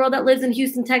 12-year-old girl that lives in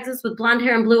Houston, Texas with blonde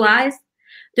hair and blue eyes.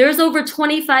 There's over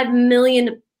 25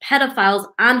 million pedophiles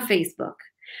on Facebook.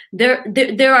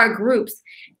 There are groups.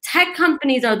 Tech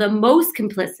companies are the most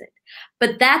complicit,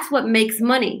 but that's what makes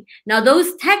money. Now,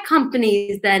 those tech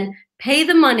companies then pay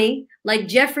the money like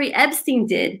Jeffrey Epstein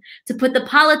did to put the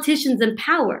politicians in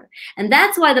power. And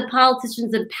that's why the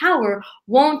politicians in power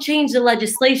won't change the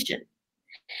legislation.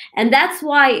 And that's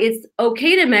why it's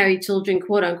okay to marry children,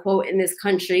 quote unquote, in this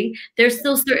country. There's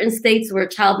still certain states where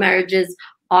child marriages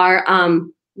are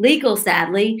legal,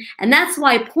 sadly. And that's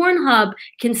why Pornhub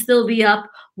can still be up,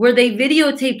 where they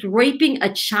videotaped raping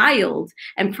a child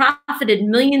and profited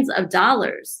millions of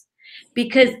dollars.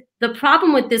 Because the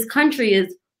problem with this country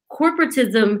is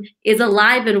corporatism is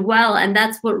alive and well, and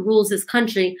that's what rules this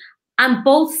country on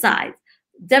both sides,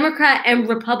 Democrat and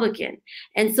Republican.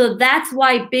 And so that's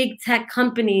why big tech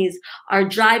companies are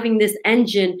driving this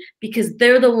engine, because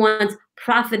they're the ones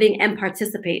profiting and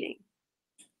participating.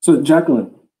 So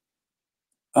Jacquelyn,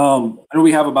 I know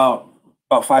we have about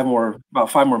 5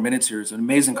 more minutes here. It's an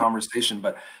amazing conversation,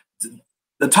 but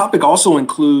the topic also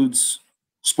includes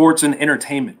sports and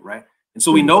entertainment, right? And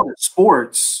so we know that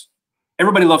sports,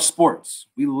 everybody loves sports.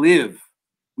 We live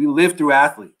through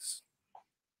athletes.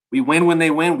 We win when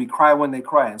they win, we cry when they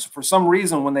cry. And so for some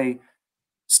reason, when they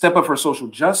step up for social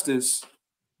justice,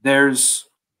 there's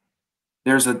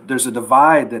a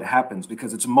divide that happens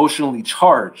because it's emotionally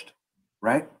charged,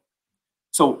 right?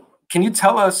 So can you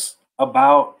tell us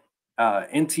about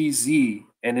NTZ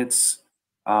and its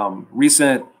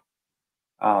recent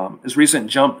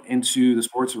jump into the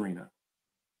sports arena?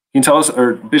 Can you tell us,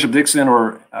 or Bishop Dixon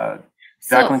or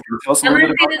Jacquelyn, can you tell us a little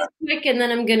bit about that? I'm going to say this quick, and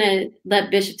then I'm going to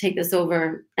let Bishop take this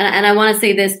over. And I want to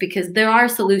say this because there are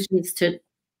solutions to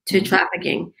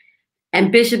trafficking,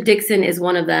 and Bishop Dixon is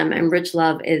one of them, and Rich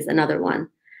Love is another one.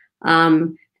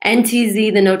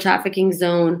 NTZ, the No Trafficking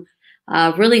Zone,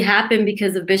 really happened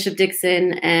because of Bishop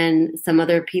Dixon and some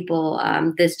other people,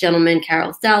 this gentleman,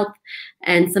 Carol South,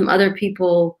 and some other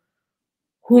people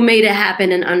who made it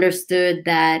happen and understood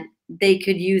that they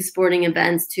could use sporting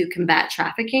events to combat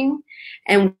trafficking.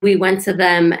 And we went to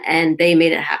them and they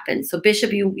made it happen. So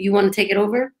Bishop, you want to take it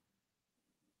over?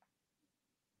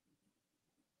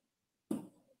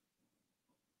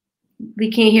 We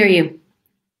can't hear you.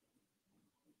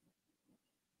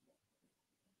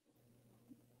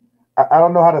 I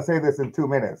don't know how to say this in 2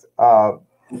 minutes.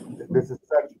 This is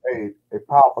such a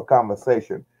powerful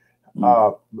conversation.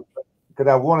 Because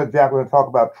I wanted Jacquelyn to talk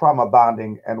about trauma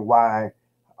bonding and why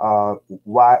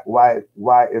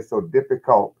it's so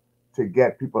difficult to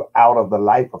get people out of the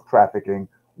life of trafficking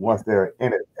once they're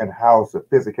in it, and how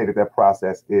sophisticated that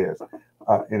process is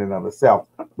in and of itself.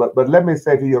 But let me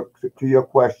say to your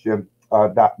question,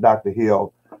 Dr.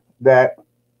 Hill, that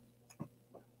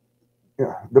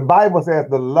the Bible says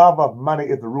the love of money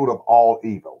is the root of all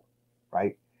evil,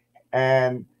 right?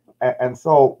 And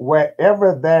so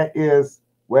wherever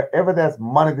there's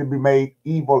money to be made,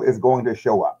 evil is going to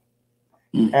show up.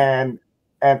 And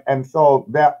so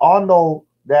there are no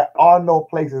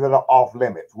places that are off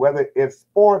limits, whether it's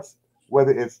sports,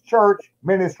 whether it's church,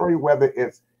 ministry, whether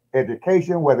it's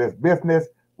education, whether it's business,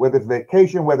 whether it's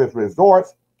vacation, whether it's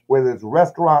resorts, whether it's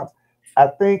restaurants. I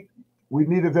think we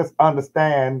need to just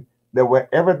understand that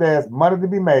wherever there's money to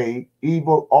be made,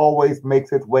 evil always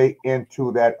makes its way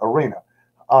into that arena.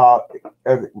 As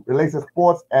it relates to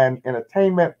sports and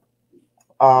entertainment,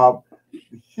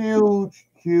 huge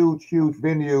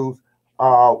venues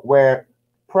where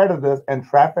predators and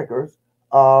traffickers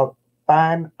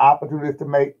find opportunities to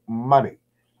make money.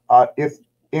 It's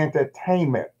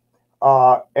entertainment,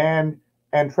 and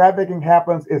trafficking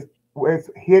happens. It's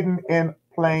hidden in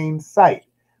plain sight,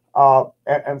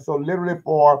 and so literally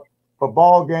for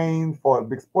ball games, for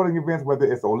big sporting events, whether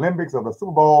it's Olympics or the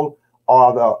Super Bowl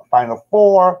or the Final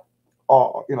Four,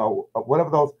 or whatever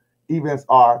those events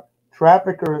are,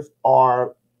 traffickers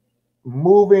are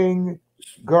moving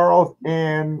girls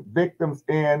in, victims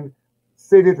in,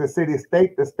 city to city,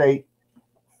 state to state,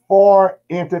 for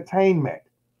entertainment,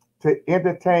 to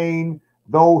entertain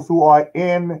those who are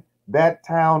in that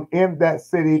town, in that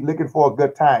city, looking for a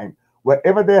good time.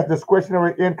 Wherever there's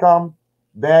discretionary income,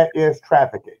 there is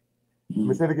trafficking. Let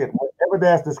me say it again. Wherever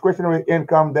there's discretionary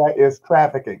income, there is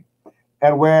trafficking.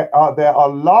 And where there are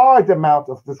large amounts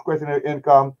of discretionary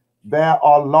income, there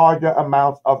are larger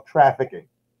amounts of trafficking.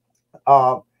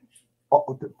 For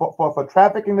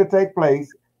trafficking to take place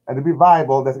and to be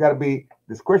viable, there's got to be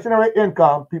discretionary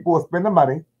income. People will spend the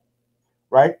money,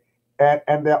 right?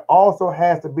 And there also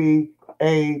has to be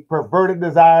a perverted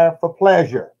desire for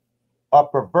pleasure, a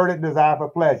perverted desire for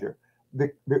pleasure.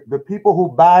 The people who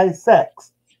buy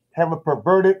sex have a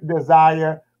perverted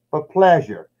desire for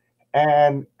pleasure.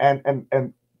 And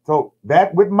so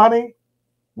that with money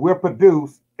will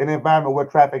produce an environment where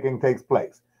trafficking takes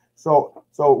place. So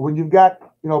when you've got,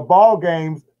 ball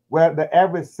games where the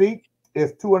average seat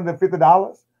is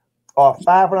 $250 or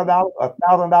 $500 or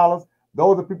 $1,000,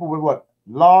 those are people with what?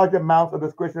 Large amounts of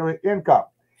discretionary income.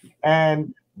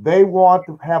 And they want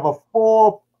to have a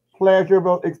full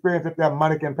pleasurable experience that their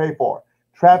money can pay for.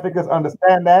 Traffickers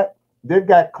understand that. They've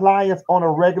got clients on a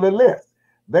regular list.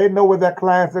 They know where their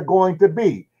clients are going to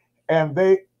be. And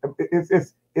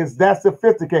it's that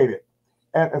sophisticated.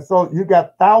 And so you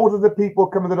got thousands of people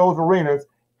coming to those arenas,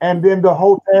 and then the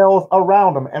hotels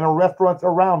around them and the restaurants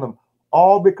around them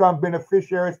all become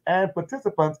beneficiaries and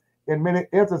participants in many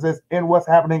instances in what's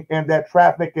happening in that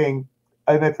trafficking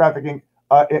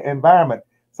environment.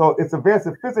 So it's a very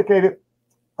sophisticated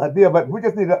deal, but we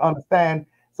just need to understand.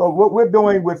 So what we're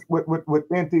doing with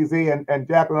NTZ and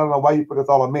Jacquelyn, I don't know why you put this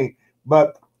all on me,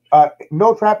 but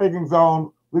no trafficking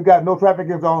zone. We've got no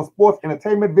trafficking zone sports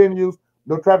entertainment venues,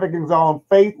 no trafficking zone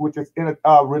faith, which is in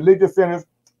religious centers,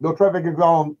 no trafficking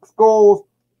zone schools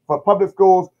for public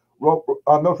schools,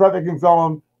 no trafficking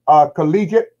zone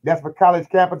collegiate, that's for college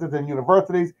campuses and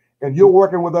universities. And you're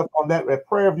working with us on that at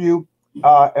Prairie View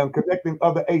and connecting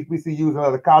other HBCUs and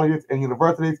other colleges and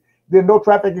universities. Then no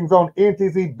trafficking zone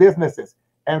NTZ businesses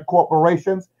and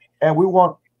corporations. And we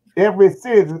want every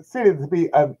city to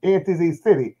be an NTZ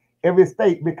city, every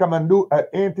state become a new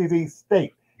NTZ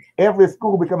state, every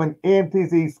school become an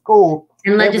NTZ school,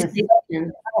 and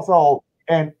legislation household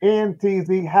an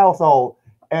NTZ household.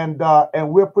 And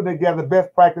we're putting together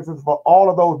best practices for all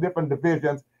of those different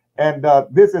divisions. And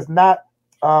this is not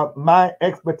my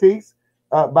expertise.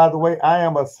 By the way, I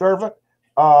am a servant,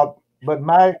 but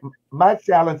my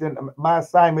challenge and my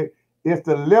assignment is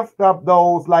to lift up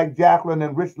those like Jacquelyn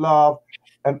and Rich Love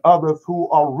and others who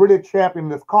are really championing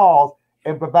this cause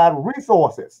and provide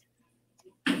resources,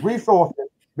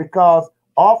 because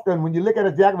often when you look at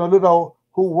a Jacquelyn Aluotto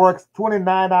who works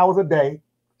 29 hours a day,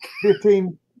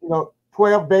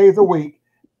 12 days a week,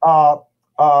 but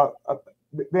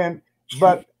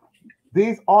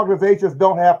these organizations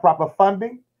don't have proper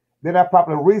funding, they're not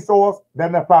properly resourced, they're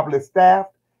not properly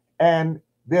staffed, and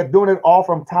they're doing it all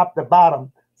from top to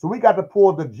bottom. So we got to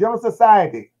pull the general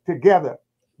society together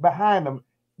behind them.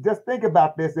 Just think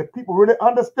about this. If people really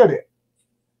understood it,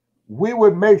 we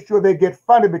would make sure they get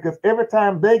funded, because every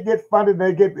time they get funded,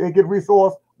 they get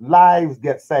resourced, lives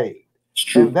get saved.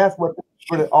 And that's what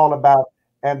it's really all about.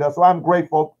 And so I'm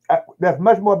grateful. There's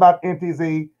much more about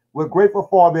NTZ. We're grateful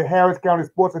for the Harris County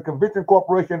Sports and Convention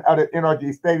Corporation out at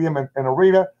NRG Stadium and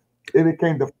Arena. It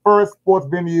became the first sports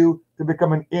venue to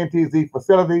become an NTZ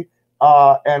facility.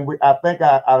 And I thank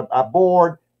our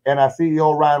board and our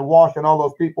CEO, Ryan Walsh, and all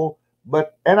those people.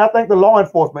 And I thank the law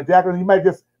enforcement. Jacquelyn, you might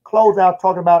just close out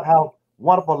talking about how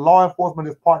wonderful law enforcement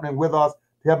is partnering with us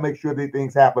to help make sure these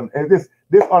things happen. And this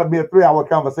ought to be a 3-hour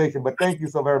conversation, but thank you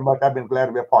so very much. I've been glad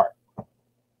to be a part.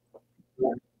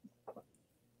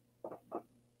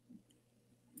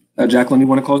 Jacquelyn, you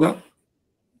want to close out?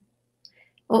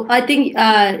 Well, I think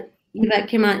Yvette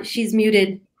came on. She's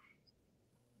muted.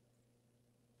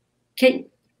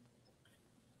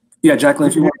 Yeah, Jacquelyn,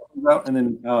 if you want to close out, and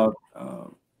then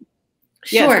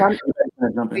sure. Yes,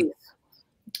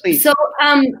 please. So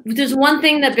there's one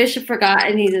thing that Bishop forgot,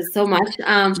 and he does so much.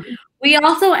 We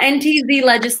also NTZ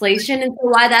legislation, and so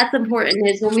why that's important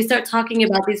is when we start talking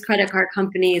about these credit card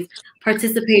companies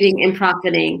participating in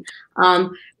profiting.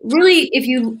 Really, if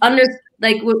you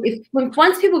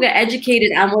once people get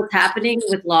educated on what's happening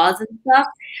with laws and stuff,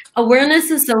 awareness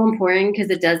is so important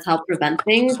because it does help prevent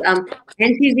things.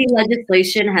 NTZ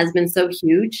legislation has been so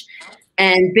huge,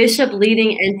 and Bishop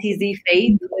leading NTZ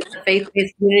faith with the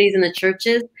faith-based communities and the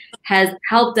churches has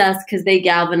helped us because they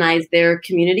galvanize their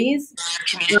communities.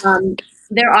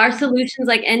 There are solutions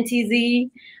like NTZ,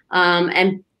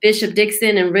 and Bishop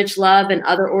Dixon and Rich Love and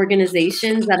other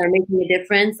organizations that are making a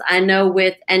difference. I know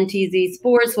with NTZ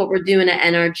Sports, what we're doing at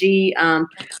NRG,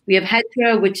 we have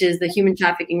HETRA, which is the Human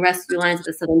Trafficking Rescue Alliance of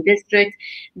the Southern District.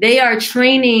 They are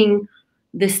training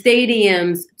the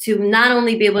stadiums to not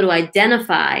only be able to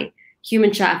identify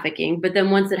human trafficking, but then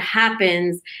once it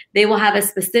happens, they will have a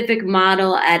specific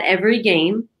model at every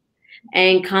game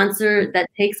and concert that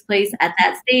takes place at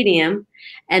that stadium.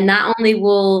 And not only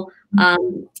will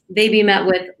they be met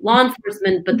with law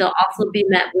enforcement, but they'll also be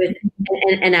met with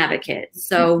an advocate.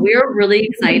 So we're really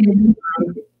excited.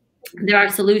 There are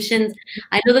solutions.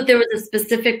 I know that there was a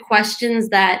specific questions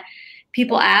that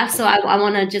people asked, so I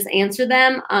want to just answer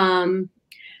them.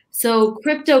 So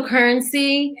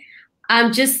cryptocurrency,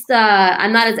 I'm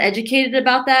not as educated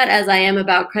about that as I am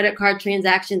about credit card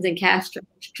transactions and cash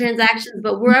transactions,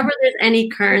 but wherever there's any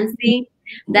currency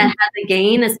that has a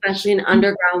gain, especially in the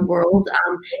underground world,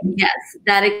 yes,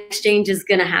 that exchange is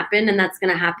going to happen, and that's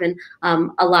going to happen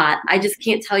a lot. I just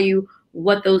can't tell you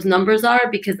what those numbers are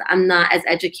because I'm not as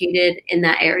educated in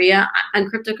that area on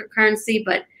cryptocurrency,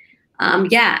 but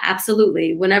yeah,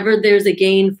 absolutely. Whenever there's a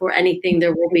gain for anything,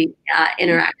 there will be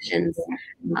interactions.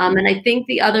 And I think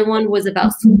the other one was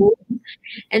about schools.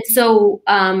 And so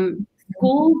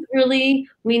schools, really,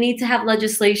 we need to have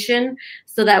legislation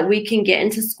so that we can get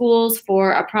into schools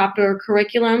for a proper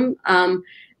curriculum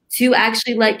to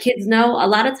actually let kids know. A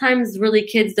lot of times, really,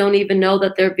 kids don't even know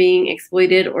that they're being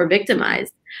exploited or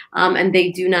victimized, and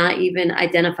they do not even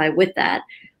identify with that.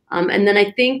 And then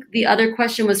I think the other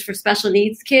question was for special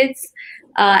needs kids.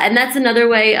 And that's another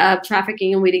way of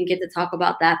trafficking, and we didn't get to talk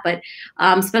about that. But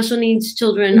special needs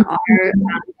children are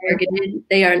targeted.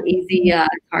 They are an easy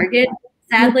target,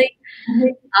 sadly.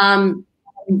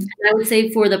 I would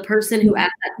say for the person who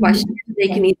asked that question, they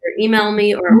can either email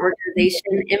me or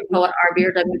organization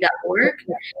info@rbrw.org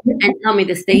and tell me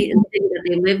the state and city that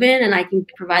they live in, and I can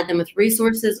provide them with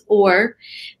resources, or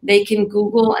they can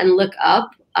Google and look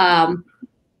up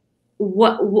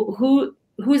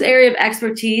whose area of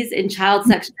expertise in child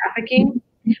sex trafficking,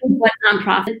 what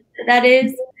nonprofit that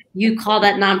is. You call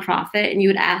that nonprofit and you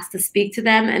would ask to speak to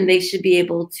them, and they should be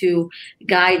able to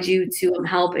guide you to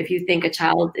help if you think a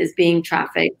child is being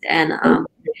trafficked and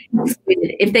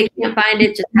exploited. If they can't find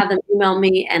it, just have them email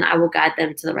me and I will guide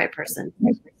them to the right person.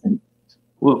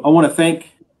 Well, I want to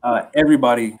thank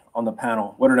everybody on the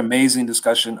panel. What an amazing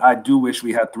discussion. I do wish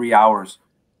we had 3 hours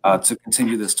to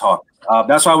continue this talk.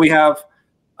 That's why we have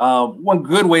one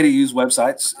good way to use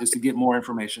websites is to get more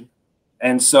information.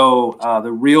 And so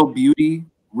the Real Beauty,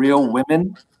 Real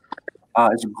Women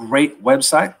is a great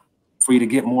website for you to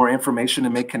get more information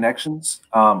and make connections,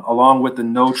 along with the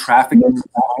No Trafficking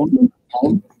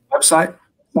website.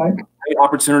 Great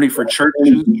opportunity for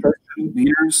churches,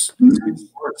 leaders,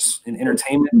 sports, and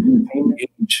entertainment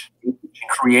to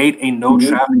create a no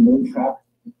trafficking.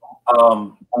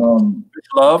 Rich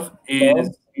Love is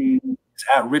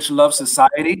at Rich Love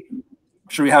Society. I'm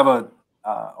sure you have a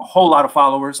whole lot of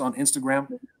followers on Instagram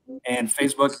and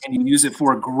Facebook, and you use it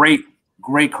for a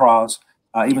great cause,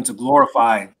 even to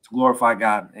glorify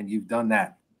God, and you've done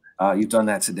that. You've done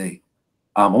that today.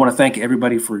 I want to thank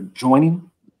everybody for joining.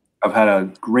 I've had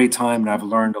a great time, and I've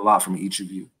learned a lot from each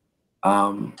of you.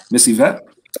 Miss Yvette?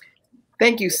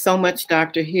 Thank you so much,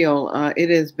 Dr. Hill. It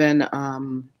has been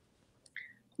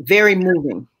very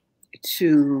moving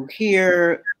to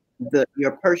hear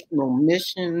your personal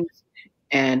missions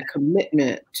and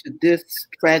commitment to this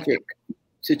tragic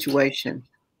situation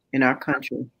in our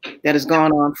country that has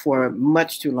gone on for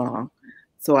much too long.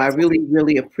 So I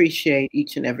really appreciate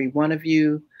each and every one of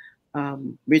you.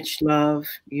 Rich Love,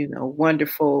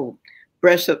 wonderful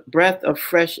breath of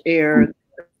fresh air.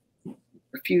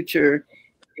 The future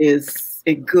is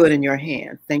good in your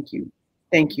hands. Thank you.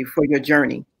 Thank you for your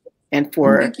journey and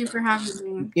thank you for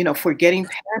having me. For getting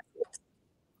past it.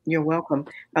 You're welcome.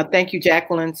 Thank you,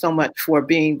 Jacquelyn, so much for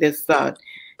being this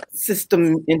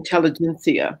system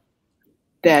intelligentsia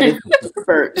that is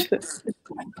expert.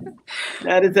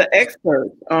 That is an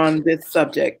expert on this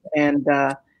subject, and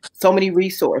so many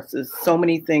resources, so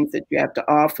many things that you have to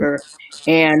offer,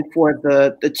 and for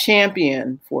the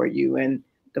champion for you and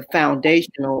the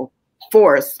foundational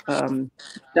force,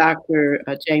 Dr.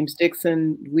 James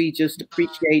Dixon. We just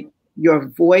appreciate your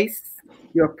voice,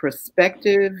 your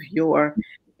perspective, your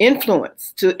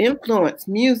influence to influence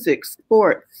music,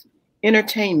 sports,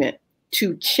 entertainment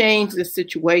to change the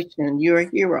situation. You're a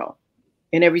hero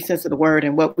in every sense of the word,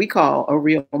 and what we call a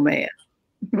real man.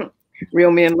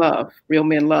 Real men love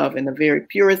in the very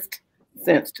purest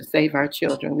sense to save our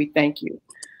children. We thank you.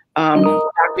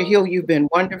 Dr. Hill, you've been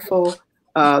wonderful.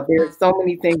 There's so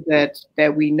many things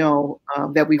that we know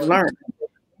that we've learned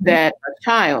that a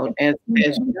child as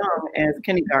young as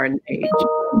kindergarten age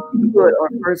could, or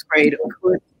first grade,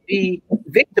 could be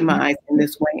victimized in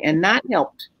this way and not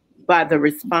helped by the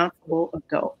responsible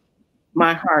adult.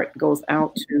 My heart goes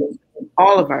out to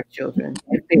all of our children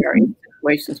if they are in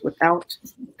situations without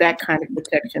that kind of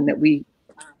protection that we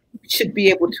should be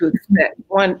able to expect.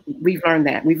 One, we've learned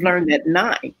that. We've learned that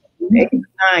 9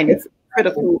 is a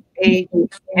critical age,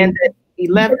 and that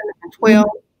 11 and 12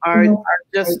 are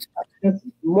just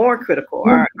more critical,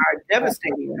 are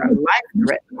devastating, are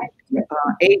life-threatening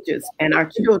ages, and our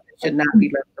children should not be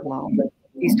left alone.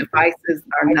 These devices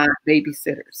are not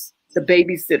babysitters. The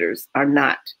babysitters are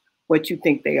not what you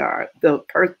think they are.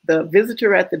 The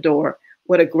visitor at the door,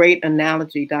 what a great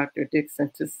analogy, Dr.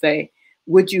 Dixon, to say,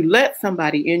 would you let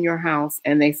somebody in your house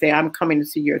and they say, I'm coming to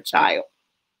see your child,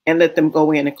 and let them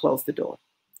go in and close the door?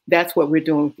 That's what we're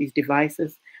doing with these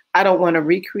devices. I don't want to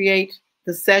recreate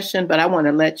the session, but I want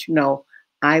to let you know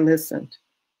I listened,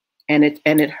 and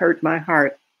it hurt my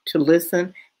heart to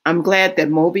listen. I'm glad that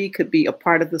MOBE could be a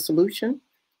part of the solution,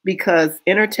 because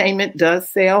entertainment does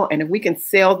sell, and if we can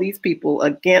sell these people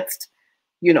against,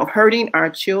 hurting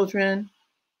our children,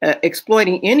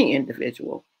 exploiting any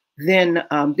individual, then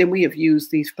we have used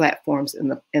these platforms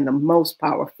in the most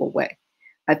powerful way.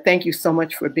 I thank you so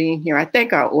much for being here. I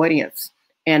thank our audience,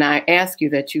 and I ask you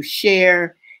that you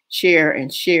share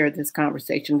this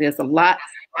conversation. There's a lot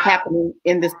happening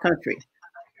in this country,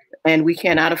 and we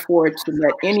cannot afford to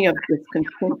let any of this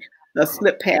continue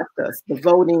slip past us. The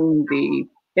voting, the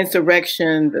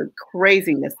insurrection, the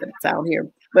craziness that's out here.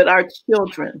 But our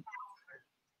children,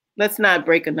 let's not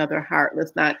break another heart.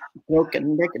 Let's not break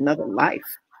another life.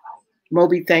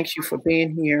 MOBE, thanks you for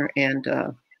being here, and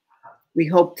we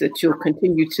hope that you'll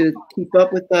continue to keep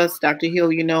up with us. Dr.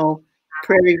 Hill,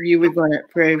 Prairie View,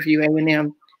 Prairie View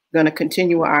A&M, going to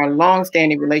continue our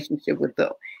long-standing relationship with the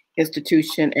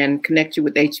institution and connect you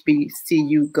with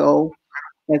HBCU Go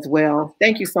as well.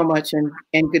 Thank you so much, and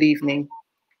good evening,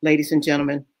 ladies and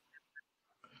gentlemen.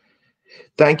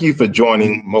 Thank you for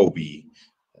joining MOBE.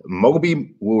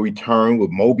 MOBE will return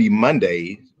with MOBE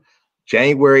Monday,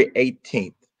 January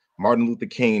 18th, Martin Luther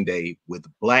King Day, with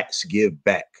Blacks Give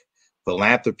Back,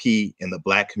 philanthropy in the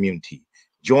Black community.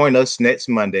 Join us next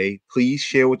Monday. Please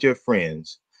share with your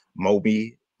friends.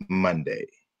 MOBE Monday.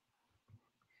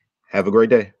 Have a great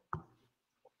day.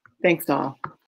 Thanks all.